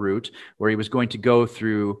original route, where he was going to go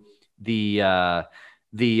through the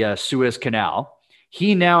Suez Canal,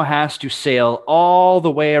 he now has to sail all the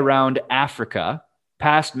way around Africa,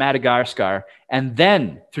 past Madagascar, and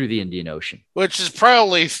then through the Indian Ocean. Which is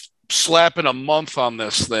probably slapping a month on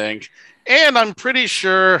this thing. And I'm pretty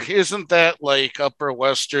sure, isn't that like upper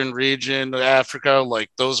western region of Africa? Like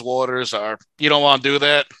those waters are, you don't want to do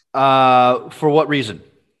that? For what reason?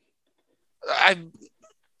 I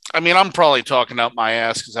mean, I'm probably talking out my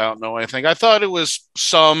ass because I don't know anything. I thought it was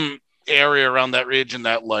some area around that region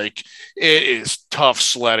that like it is tough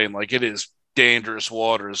sledding. Like it is dangerous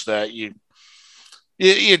waters that you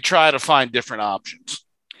try to find different options.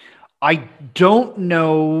 I don't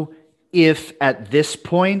know if at this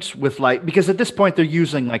point with like, because at this point they're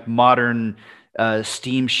using like modern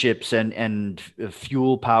steamships and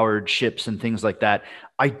fuel powered ships and things like that.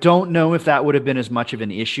 I don't know if that would have been as much of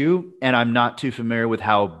an issue, and I'm not too familiar with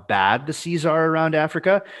how bad the seas are around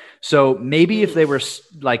Africa. So maybe if they were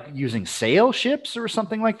like using sail ships or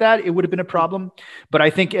something like that, it would have been a problem. But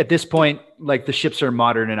I think at this point, like the ships are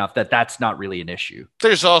modern enough that that's not really an issue.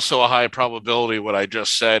 There's also a high probability what I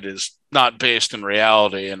just said is not based in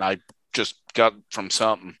reality, and I just got from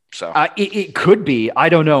something. So it could be. I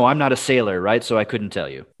don't know. I'm not a sailor, right? So I couldn't tell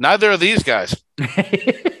you. Neither are these guys.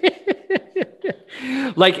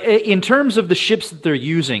 Like in terms of the ships that they're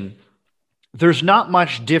using, there's not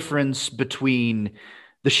much difference between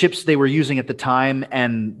the ships they were using at the time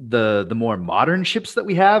and the more modern ships that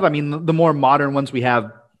we have. I mean, the more modern ones we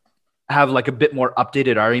have like a bit more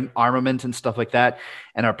updated armament and stuff like that,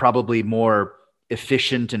 and are probably more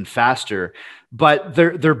efficient and faster. But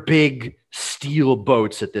they're big steel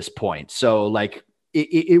boats at this point, so like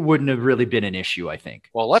it wouldn't have really been an issue, I think.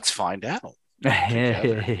 Well, let's find out.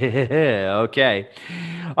 Okay.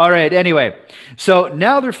 All right. Anyway, so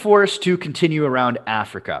now they're forced to continue around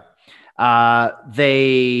Africa.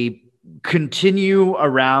 They continue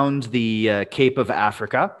around the Cape of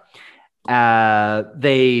Africa.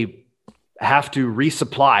 They have to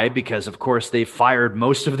resupply because, of course, they fired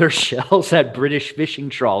most of their shells at British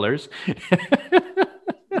fishing trawlers.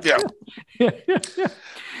 Yeah.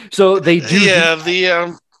 So they do. Yeah,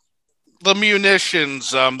 the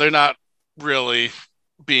munitions, they're not really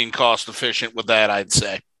being cost efficient with that, I'd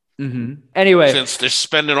say. Mm-hmm. Anyway, since they're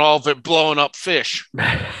spending all of it blowing up fish.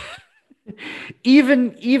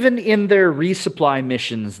 even in their resupply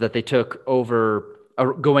missions that they took over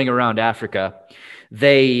going around Africa,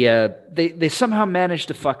 they somehow managed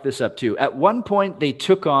to fuck this up too. At one point, they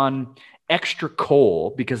took on extra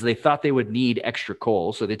coal because they thought they would need extra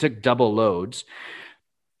coal, so they took double loads.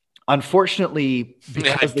 Unfortunately,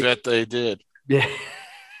 I bet they did. Yeah.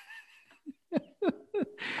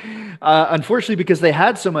 Unfortunately, because they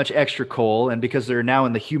had so much extra coal and because they're now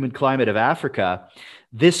in the humid climate of Africa,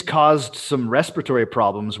 this caused some respiratory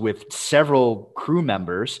problems with several crew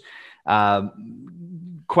members,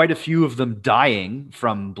 quite a few of them dying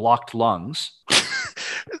from blocked lungs.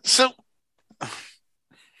 So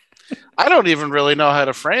I don't even really know how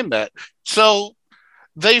to frame that. So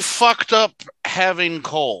they fucked up having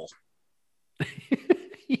coal.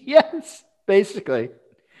 Yes, basically.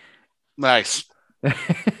 Nice.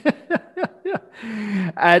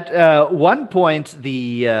 At one point,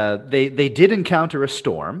 they did encounter a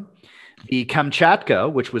storm. The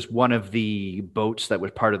Kamchatka, which was one of the boats that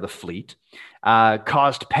was part of the fleet,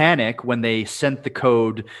 caused panic when they sent the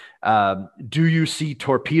code, "Do you see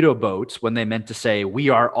torpedo boats?" when they meant to say, "We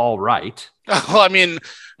are all right." Well, I mean,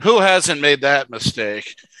 who hasn't made that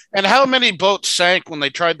mistake? And how many boats sank when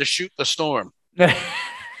they tried to shoot the storm?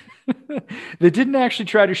 They didn't actually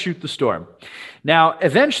try to shoot the storm. Now,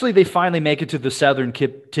 eventually, they finally make it to the southern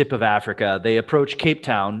tip of Africa. They approach Cape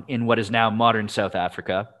Town in what is now modern South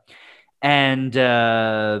Africa. And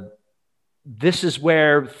this is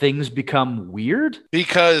where things become weird.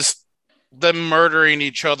 Because them murdering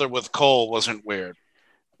each other with coal wasn't weird.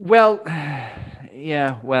 Well,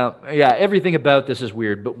 yeah, everything about this is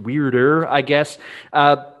weird, but weirder, I guess.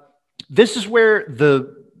 This is where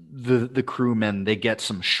the crewmen, they get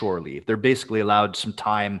some shore leave. They're basically allowed some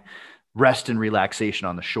time, rest and relaxation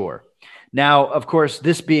on the shore. Now, of course,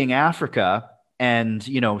 this being Africa, and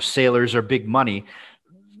sailors are big money,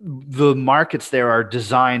 the markets there are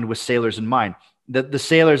designed with sailors in mind. The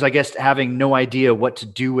sailors, I guess, having no idea what to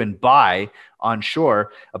do and buy on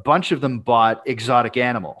shore, a bunch of them bought exotic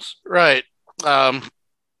animals. Right. Well,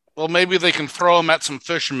 maybe they can throw them at some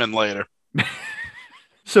fishermen later.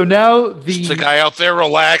 So now the guy out there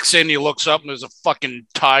relaxing, he looks up and there's a fucking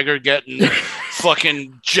tiger getting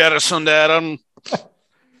fucking jettisoned at him.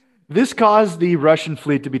 This caused the Russian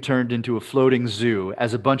fleet to be turned into a floating zoo,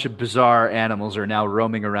 as a bunch of bizarre animals are now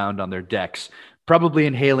roaming around on their decks, probably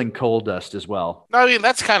inhaling coal dust as well. I mean,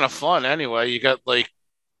 that's kind of fun anyway. You got like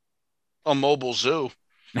a mobile zoo.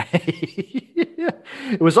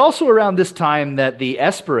 It was also around this time that the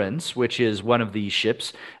Esperance, which is one of these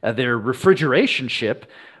ships, their refrigeration ship,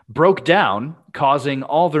 broke down, causing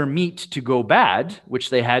all their meat to go bad, which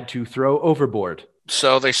they had to throw overboard.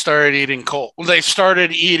 So they started eating coal. They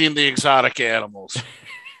started eating the exotic animals.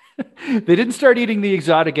 They didn't start eating the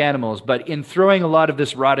exotic animals, but in throwing a lot of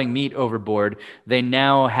this rotting meat overboard, they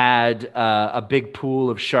now had a big pool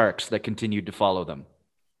of sharks that continued to follow them.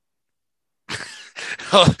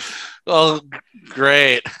 Oh,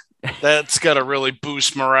 great. That's got to really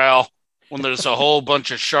boost morale when there's a whole bunch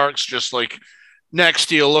of sharks just like next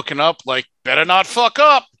to you looking up like, better not fuck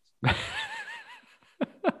up.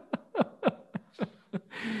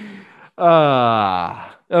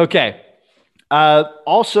 Okay.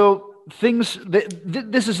 Also, this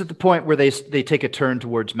is at the point where they take a turn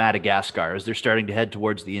towards Madagascar as they're starting to head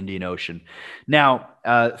towards the Indian Ocean. Now,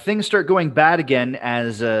 things start going bad again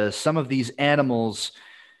as some of these animals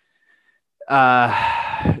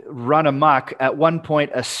run amok. At one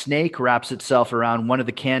point, a snake wraps itself around one of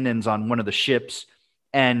the cannons on one of the ships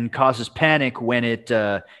and causes panic when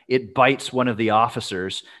it bites one of the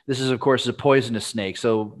officers. This is, of course, a poisonous snake,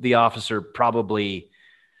 so the officer probably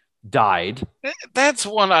died. That's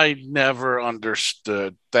one I never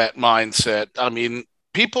understood, that mindset. I mean,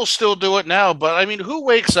 people still do it now, but I mean, who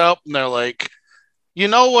wakes up and they're like, you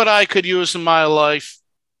know what I could use in my life?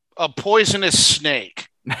 A poisonous snake.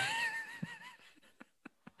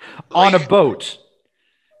 On a boat.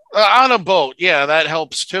 On a boat, yeah, that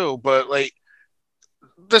helps too. But like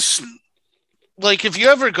this, like if you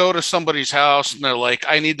ever go to somebody's house and they're like,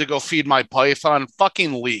 "I need to go feed my python,"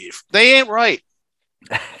 fucking leave. They ain't right.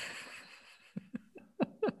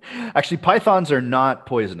 Actually, pythons are not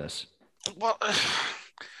poisonous. Well,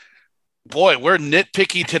 boy, we're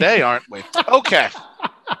nitpicky today, aren't we? Okay.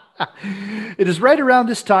 It is right around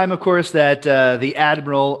this time, of course, that the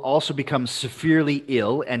admiral also becomes severely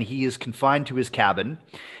ill and he is confined to his cabin.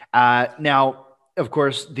 Now, of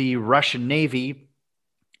course, the Russian Navy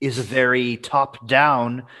is a very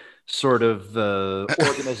top-down sort of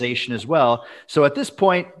organization as well. So at this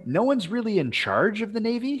point, no one's really in charge of the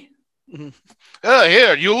Navy.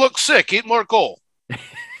 Here, you look sick. Eat more coal.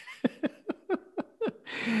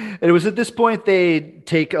 It was at this point they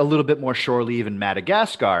take a little bit more shore leave in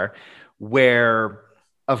Madagascar, where,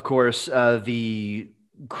 of course, the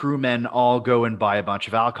crewmen all go and buy a bunch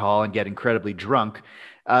of alcohol and get incredibly drunk.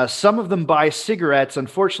 Some of them buy cigarettes.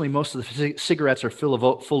 Unfortunately, most of the cigarettes are full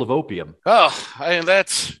of opium. Oh, I mean,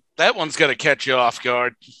 that one's going to catch you off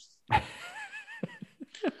guard.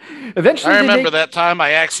 Eventually, I remember that time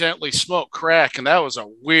I accidentally smoked crack, and that was a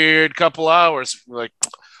weird couple hours. Like,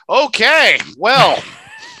 okay, well.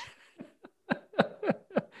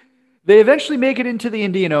 They eventually make it into the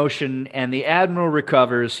Indian Ocean, and the admiral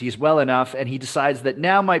recovers. He's well enough, and he decides that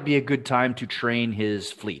now might be a good time to train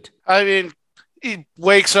his fleet. I mean, he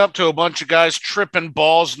wakes up to a bunch of guys tripping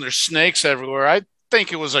balls and there's snakes everywhere. I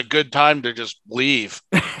think it was a good time to just leave.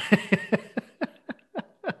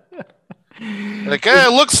 Like, hey,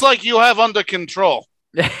 it looks like you have under control.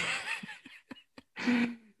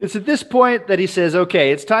 It's at this point that he says,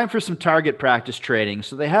 okay, it's time for some target practice training.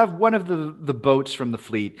 So they have one of the boats from the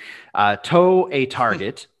fleet tow a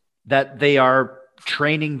target that they are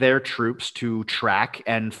training their troops to track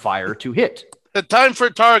and fire to hit. The time for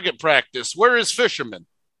target practice. Where is fisherman?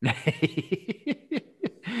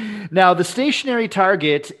 Now, the stationary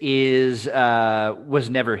target was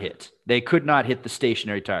never hit. They could not hit the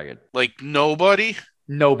stationary target. Like nobody?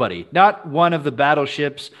 Nobody, not one of the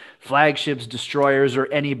battleships, flagships, destroyers,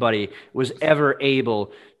 or anybody was ever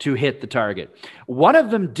able to hit the target. One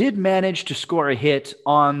of them did manage to score a hit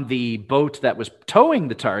on the boat that was towing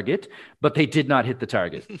the target, but they did not hit the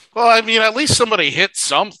target. Well, I mean, at least somebody hit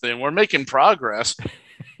something. We're making progress.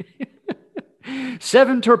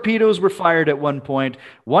 7 torpedoes were fired at one point.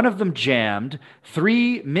 One of them jammed.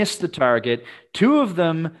 3 missed the target. 2 of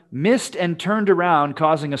them missed and turned around,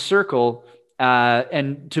 causing a circle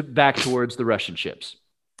back towards the Russian ships.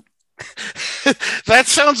 That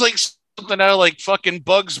sounds like something out of like fucking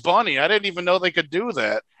Bugs Bunny. I didn't even know they could do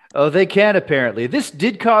that. Oh, they can apparently. This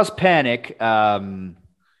did cause panic.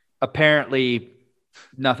 Apparently,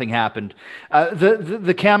 nothing happened.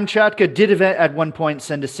 The Kamchatka did at one point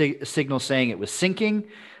send a signal saying it was sinking.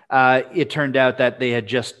 It turned out that they had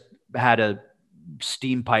just had a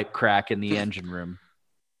steam pipe crack in the engine room.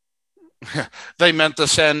 They meant to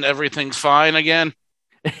send everything's fine again.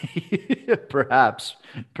 Perhaps.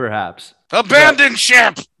 Abandon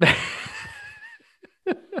ship!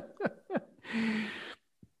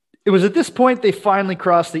 It was at this point they finally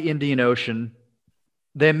crossed the Indian Ocean.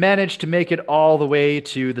 They managed to make it all the way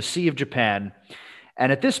to the Sea of Japan.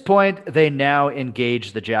 And at this point, they now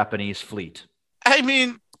engaged the Japanese fleet. I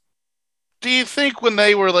mean, do you think when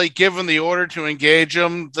they were like given the order to engage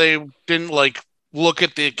them, they didn't like look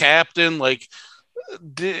at the captain like,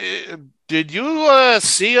 did you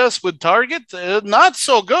see us with target? Not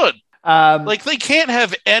so good. Like they can't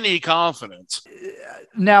have any confidence.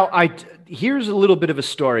 Now, here's a little bit of a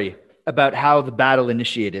story about how the battle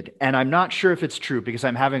initiated, and I'm not sure if it's true because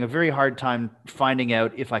I'm having a very hard time finding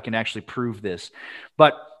out if I can actually prove this.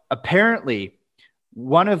 But apparently,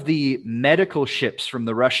 one of the medical ships from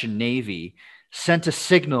the Russian Navy sent a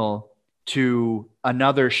signal to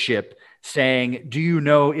another ship saying, "Do you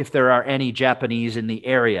know if there are any Japanese in the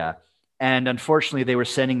area?" And unfortunately, they were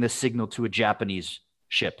sending this signal to a Japanese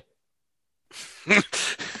ship.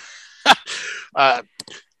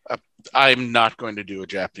 I'm not going to do a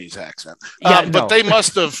Japanese accent. Yeah, but they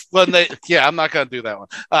must have I'm not going to do that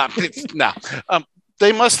one.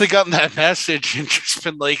 They must have gotten that message and just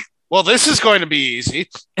been like, well, this is going to be easy.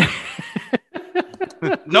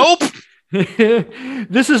 Nope.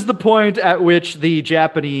 This is the point at which the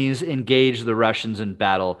Japanese engage the Russians in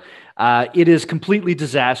battle. It is completely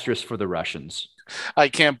disastrous for the Russians. I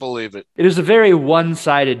can't believe it. It is a very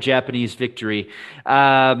one-sided Japanese victory.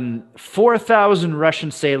 4,000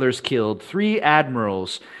 Russian sailors killed, 3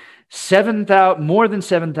 admirals, more than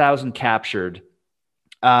 7,000 captured.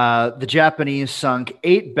 The Japanese sunk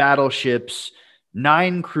 8 battleships,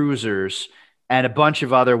 9 cruisers, and a bunch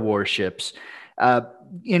of other warships.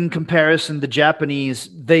 In comparison, the Japanese,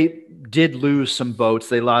 they did lose some boats.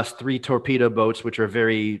 They lost 3 torpedo boats, which are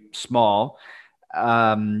very small.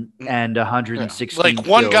 And 116 like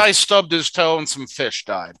one guy stubbed his toe and some fish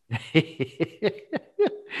died.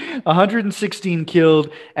 116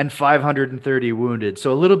 killed and 530 wounded,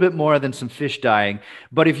 so a little bit more than some fish dying.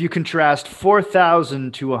 But if you contrast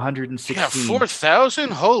 4,000 to 116,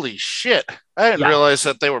 4,000, holy shit, I didn't realize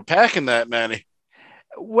that they were packing that many.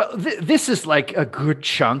 Well, this is like a good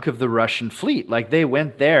chunk of the Russian fleet. Like they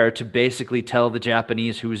went there to basically tell the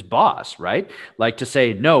Japanese who's boss, right? Like to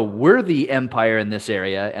say, no, we're the empire in this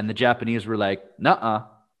area. And the Japanese were like, nuh-uh.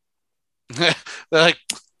 They're like,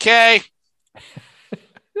 okay,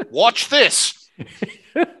 watch this.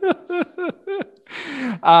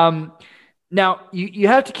 Now, you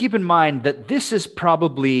have to keep in mind that this is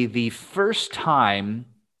probably the first time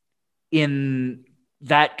in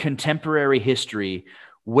that contemporary history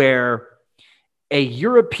where a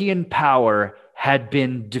European power had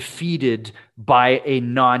been defeated by a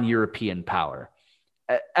non-European power.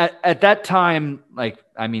 At that time,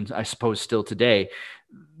 I suppose still today,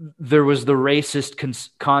 there was the racist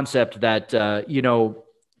concept that,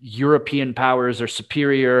 European powers are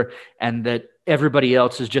superior and that everybody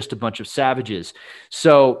else is just a bunch of savages.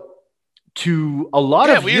 So to a lot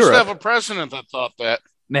of we Europe... used to have a president that thought that.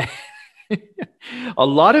 A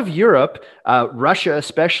lot of Europe, Russia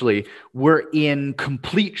especially, were in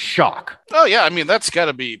complete shock. Oh, yeah. I mean, that's got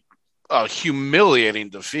to be a humiliating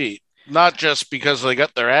defeat, not just because they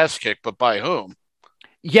got their ass kicked, but by whom?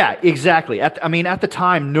 Yeah, exactly. At the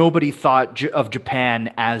time, nobody thought of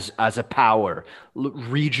Japan as a power,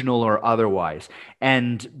 regional or otherwise.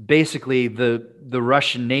 And basically, the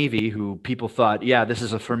Russian Navy, who people thought, yeah, this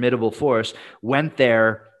is a formidable force, went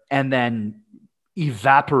there and then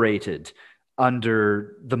evaporated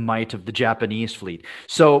under the might of the Japanese fleet.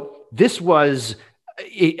 So this was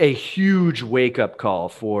a huge wake-up call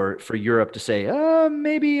for Europe to say,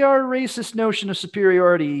 maybe our racist notion of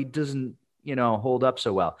superiority doesn't, hold up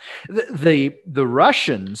so well. The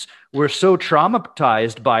Russians were so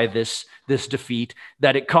traumatized by this defeat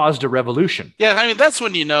that it caused a revolution. Yeah, I mean, that's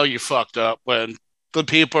when you know you fucked up, when the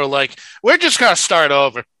people are like, we're just going to start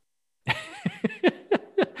over.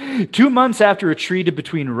 2 months after a treaty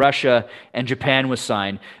between Russia and Japan was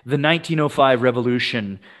signed, the 1905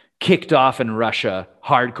 revolution kicked off in Russia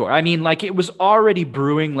hardcore. I mean, like, it was already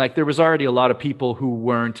brewing. Like, there was already a lot of people who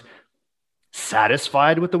weren't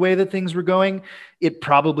satisfied with the way that things were going. It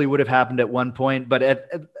probably would have happened at one point,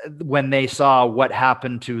 but when they saw what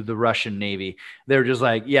happened to the Russian Navy, they were just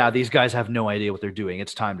like, yeah, these guys have no idea what they're doing.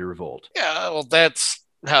 It's time to revolt. Yeah, well, that's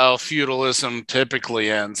how feudalism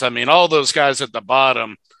typically ends. I mean, all those guys at the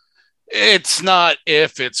bottom, it's not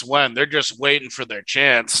if, it's when. They're just waiting for their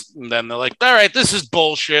chance. And then they're like, all right, this is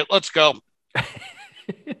bullshit. Let's go.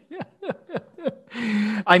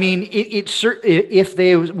 I mean, if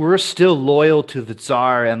they were still loyal to the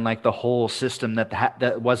Tsar and like the whole system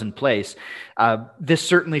that was in place, this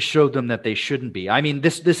certainly showed them that they shouldn't be. I mean,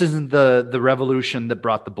 this isn't the revolution that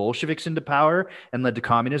brought the Bolsheviks into power and led to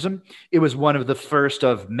communism. It was one of the first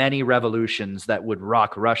of many revolutions that would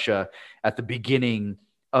rock Russia at the beginning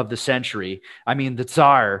of the century. I mean, the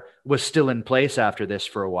Tsar was still in place after this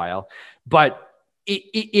for a while, but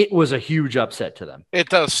it was a huge upset to them. It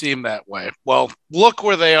does seem that way. Well, look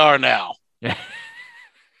where they are now.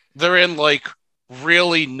 They're in like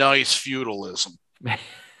really nice feudalism.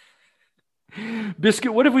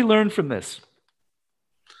 Biscuit, what have we learned from this?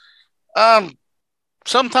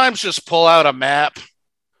 Sometimes just pull out a map,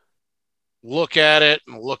 look at it,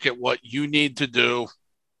 and look at what you need to do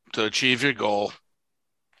to achieve your goal.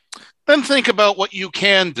 Then think about what you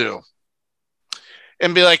can do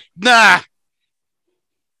and be like, nah.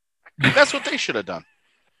 That's what they should have done.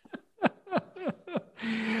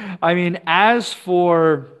 I mean, as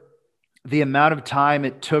for the amount of time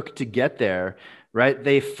it took to get there, right?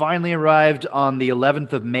 They finally arrived on the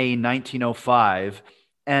 11th of May, 1905,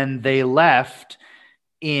 and they left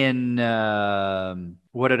in,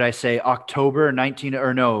 what did I say? October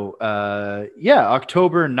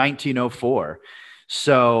 1904.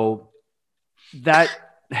 So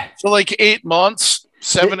like 8 months.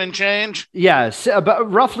 7 and change? Yeah,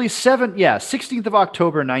 about roughly 7. Yeah, 16th of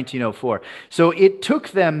October, 1904. So it took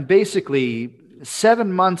them basically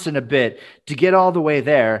 7 months and a bit to get all the way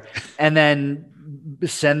there and then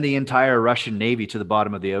send the entire Russian Navy to the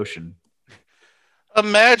bottom of the ocean.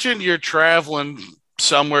 Imagine you're traveling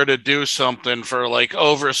somewhere to do something for like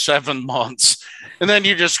over 7 months, and then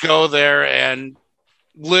you just go there and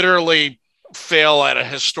literally fail at a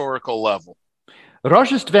historical level.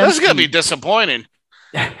 Rozhestvensky, this is going to be disappointing.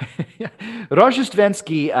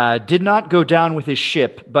 Rozhestvensky did not go down with his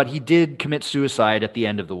ship, but he did commit suicide at the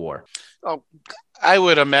end of the war. Oh, I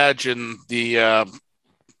would imagine the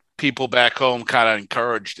people back home kind of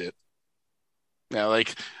encouraged it. Yeah,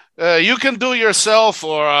 like, you can do yourself,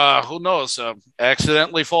 or who knows,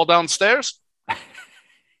 accidentally fall downstairs.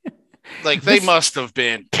 Like, they must have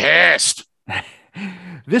been pissed.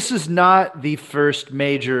 This is not the first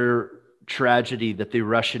major tragedy that the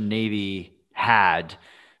Russian Navy had.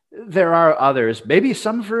 There are others, maybe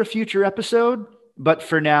some for a future episode, but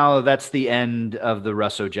for now, that's the end of the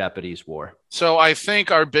Russo-Japanese War. So I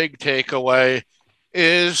think our big takeaway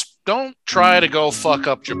is don't try to go fuck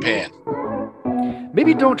up Japan.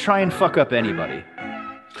 Maybe don't try and fuck up anybody.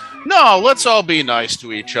 No, let's all be nice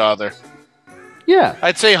to each other. Yeah.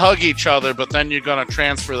 I'd say hug each other, but then you're going to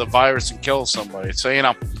transfer the virus and kill somebody. So,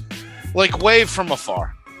 like, wave from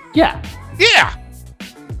afar. Yeah. Yeah.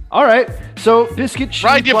 All right. So, Biscuit, should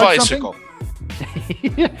ride we your plug bicycle.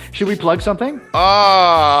 Should we plug something?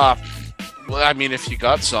 Well, I mean, if you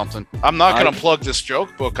got something. I'm not going to plug this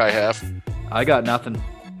joke book I have. I got nothing.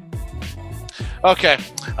 Okay.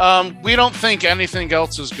 We don't think anything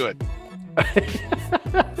else is good.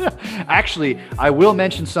 Actually, I will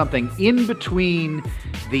mention something. In between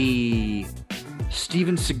the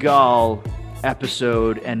Steven Seagal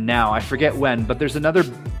episode and now, I forget when, but there's another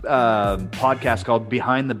podcast called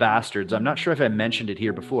Behind the Bastards. I'm not sure if I mentioned it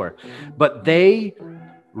here before, but they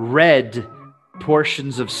read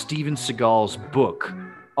portions of Steven Seagal's book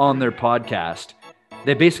on their podcast.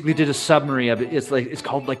 They basically did a summary of it. It's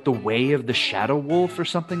called like The Way of the Shadow Wolf or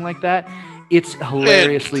something like that. It's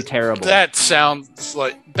hilariously terrible. That sounds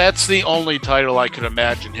like that's the only title I could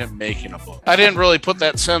imagine him making a book. I didn't really put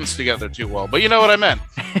that sentence together too well, but you know what I meant.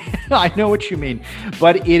 I know what you mean,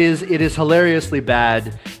 but it is hilariously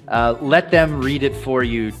bad. Let them read it for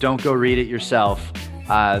you. Don't go read it yourself.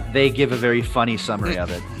 They give a very funny summary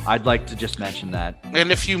of it. I'd like to just mention that.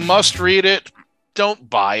 And if you must read it, don't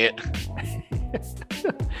buy it.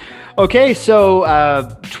 Okay,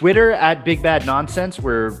 so Twitter at Big Bad Nonsense,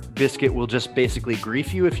 where Biscuit will just basically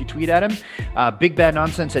grief you if you tweet at him.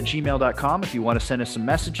 bigbadnonsense@gmail.com if you want to send us some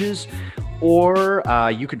messages. Or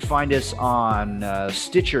you could find us on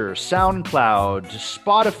Stitcher, SoundCloud,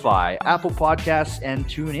 Spotify, Apple Podcasts, and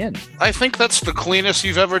TuneIn. I think that's the cleanest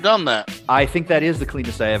you've ever done that. I think that is the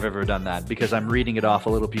cleanest I have ever done that because I'm reading it off a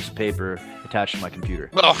little piece of paper attached to my computer.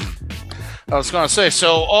 Well, I was going to say,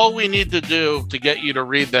 so all we need to do to get you to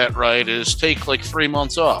read that right is take like 3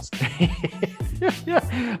 months off.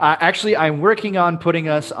 Actually, I'm working on putting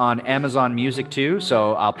us on Amazon Music too,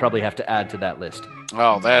 so I'll probably have to add to that list.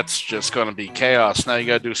 Oh, that's just going to be chaos. Now you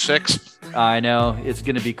got to do 6. I know. It's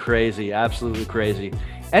going to be crazy. Absolutely crazy.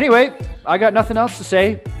 Anyway, I got nothing else to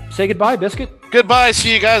say. Say goodbye, Biscuit. Goodbye.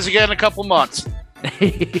 See you guys again in a couple months.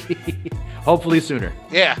 Hopefully sooner.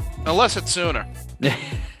 Yeah, unless it's sooner.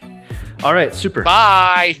 All right, super.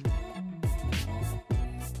 Bye.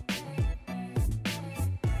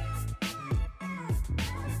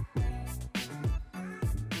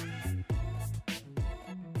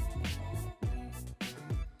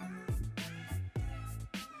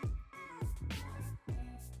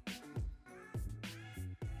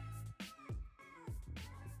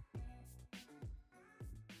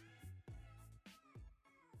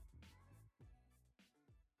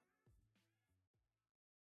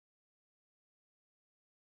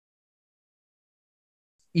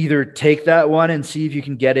 Either take that one and see if you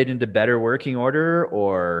can get it into better working order,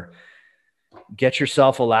 or get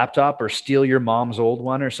yourself a laptop or steal your mom's old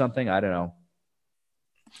one or something. I don't know.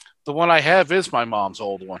 The one I have is my mom's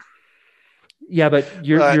old one. Yeah, but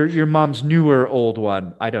your mom's newer old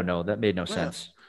one. I don't know. That made no sense.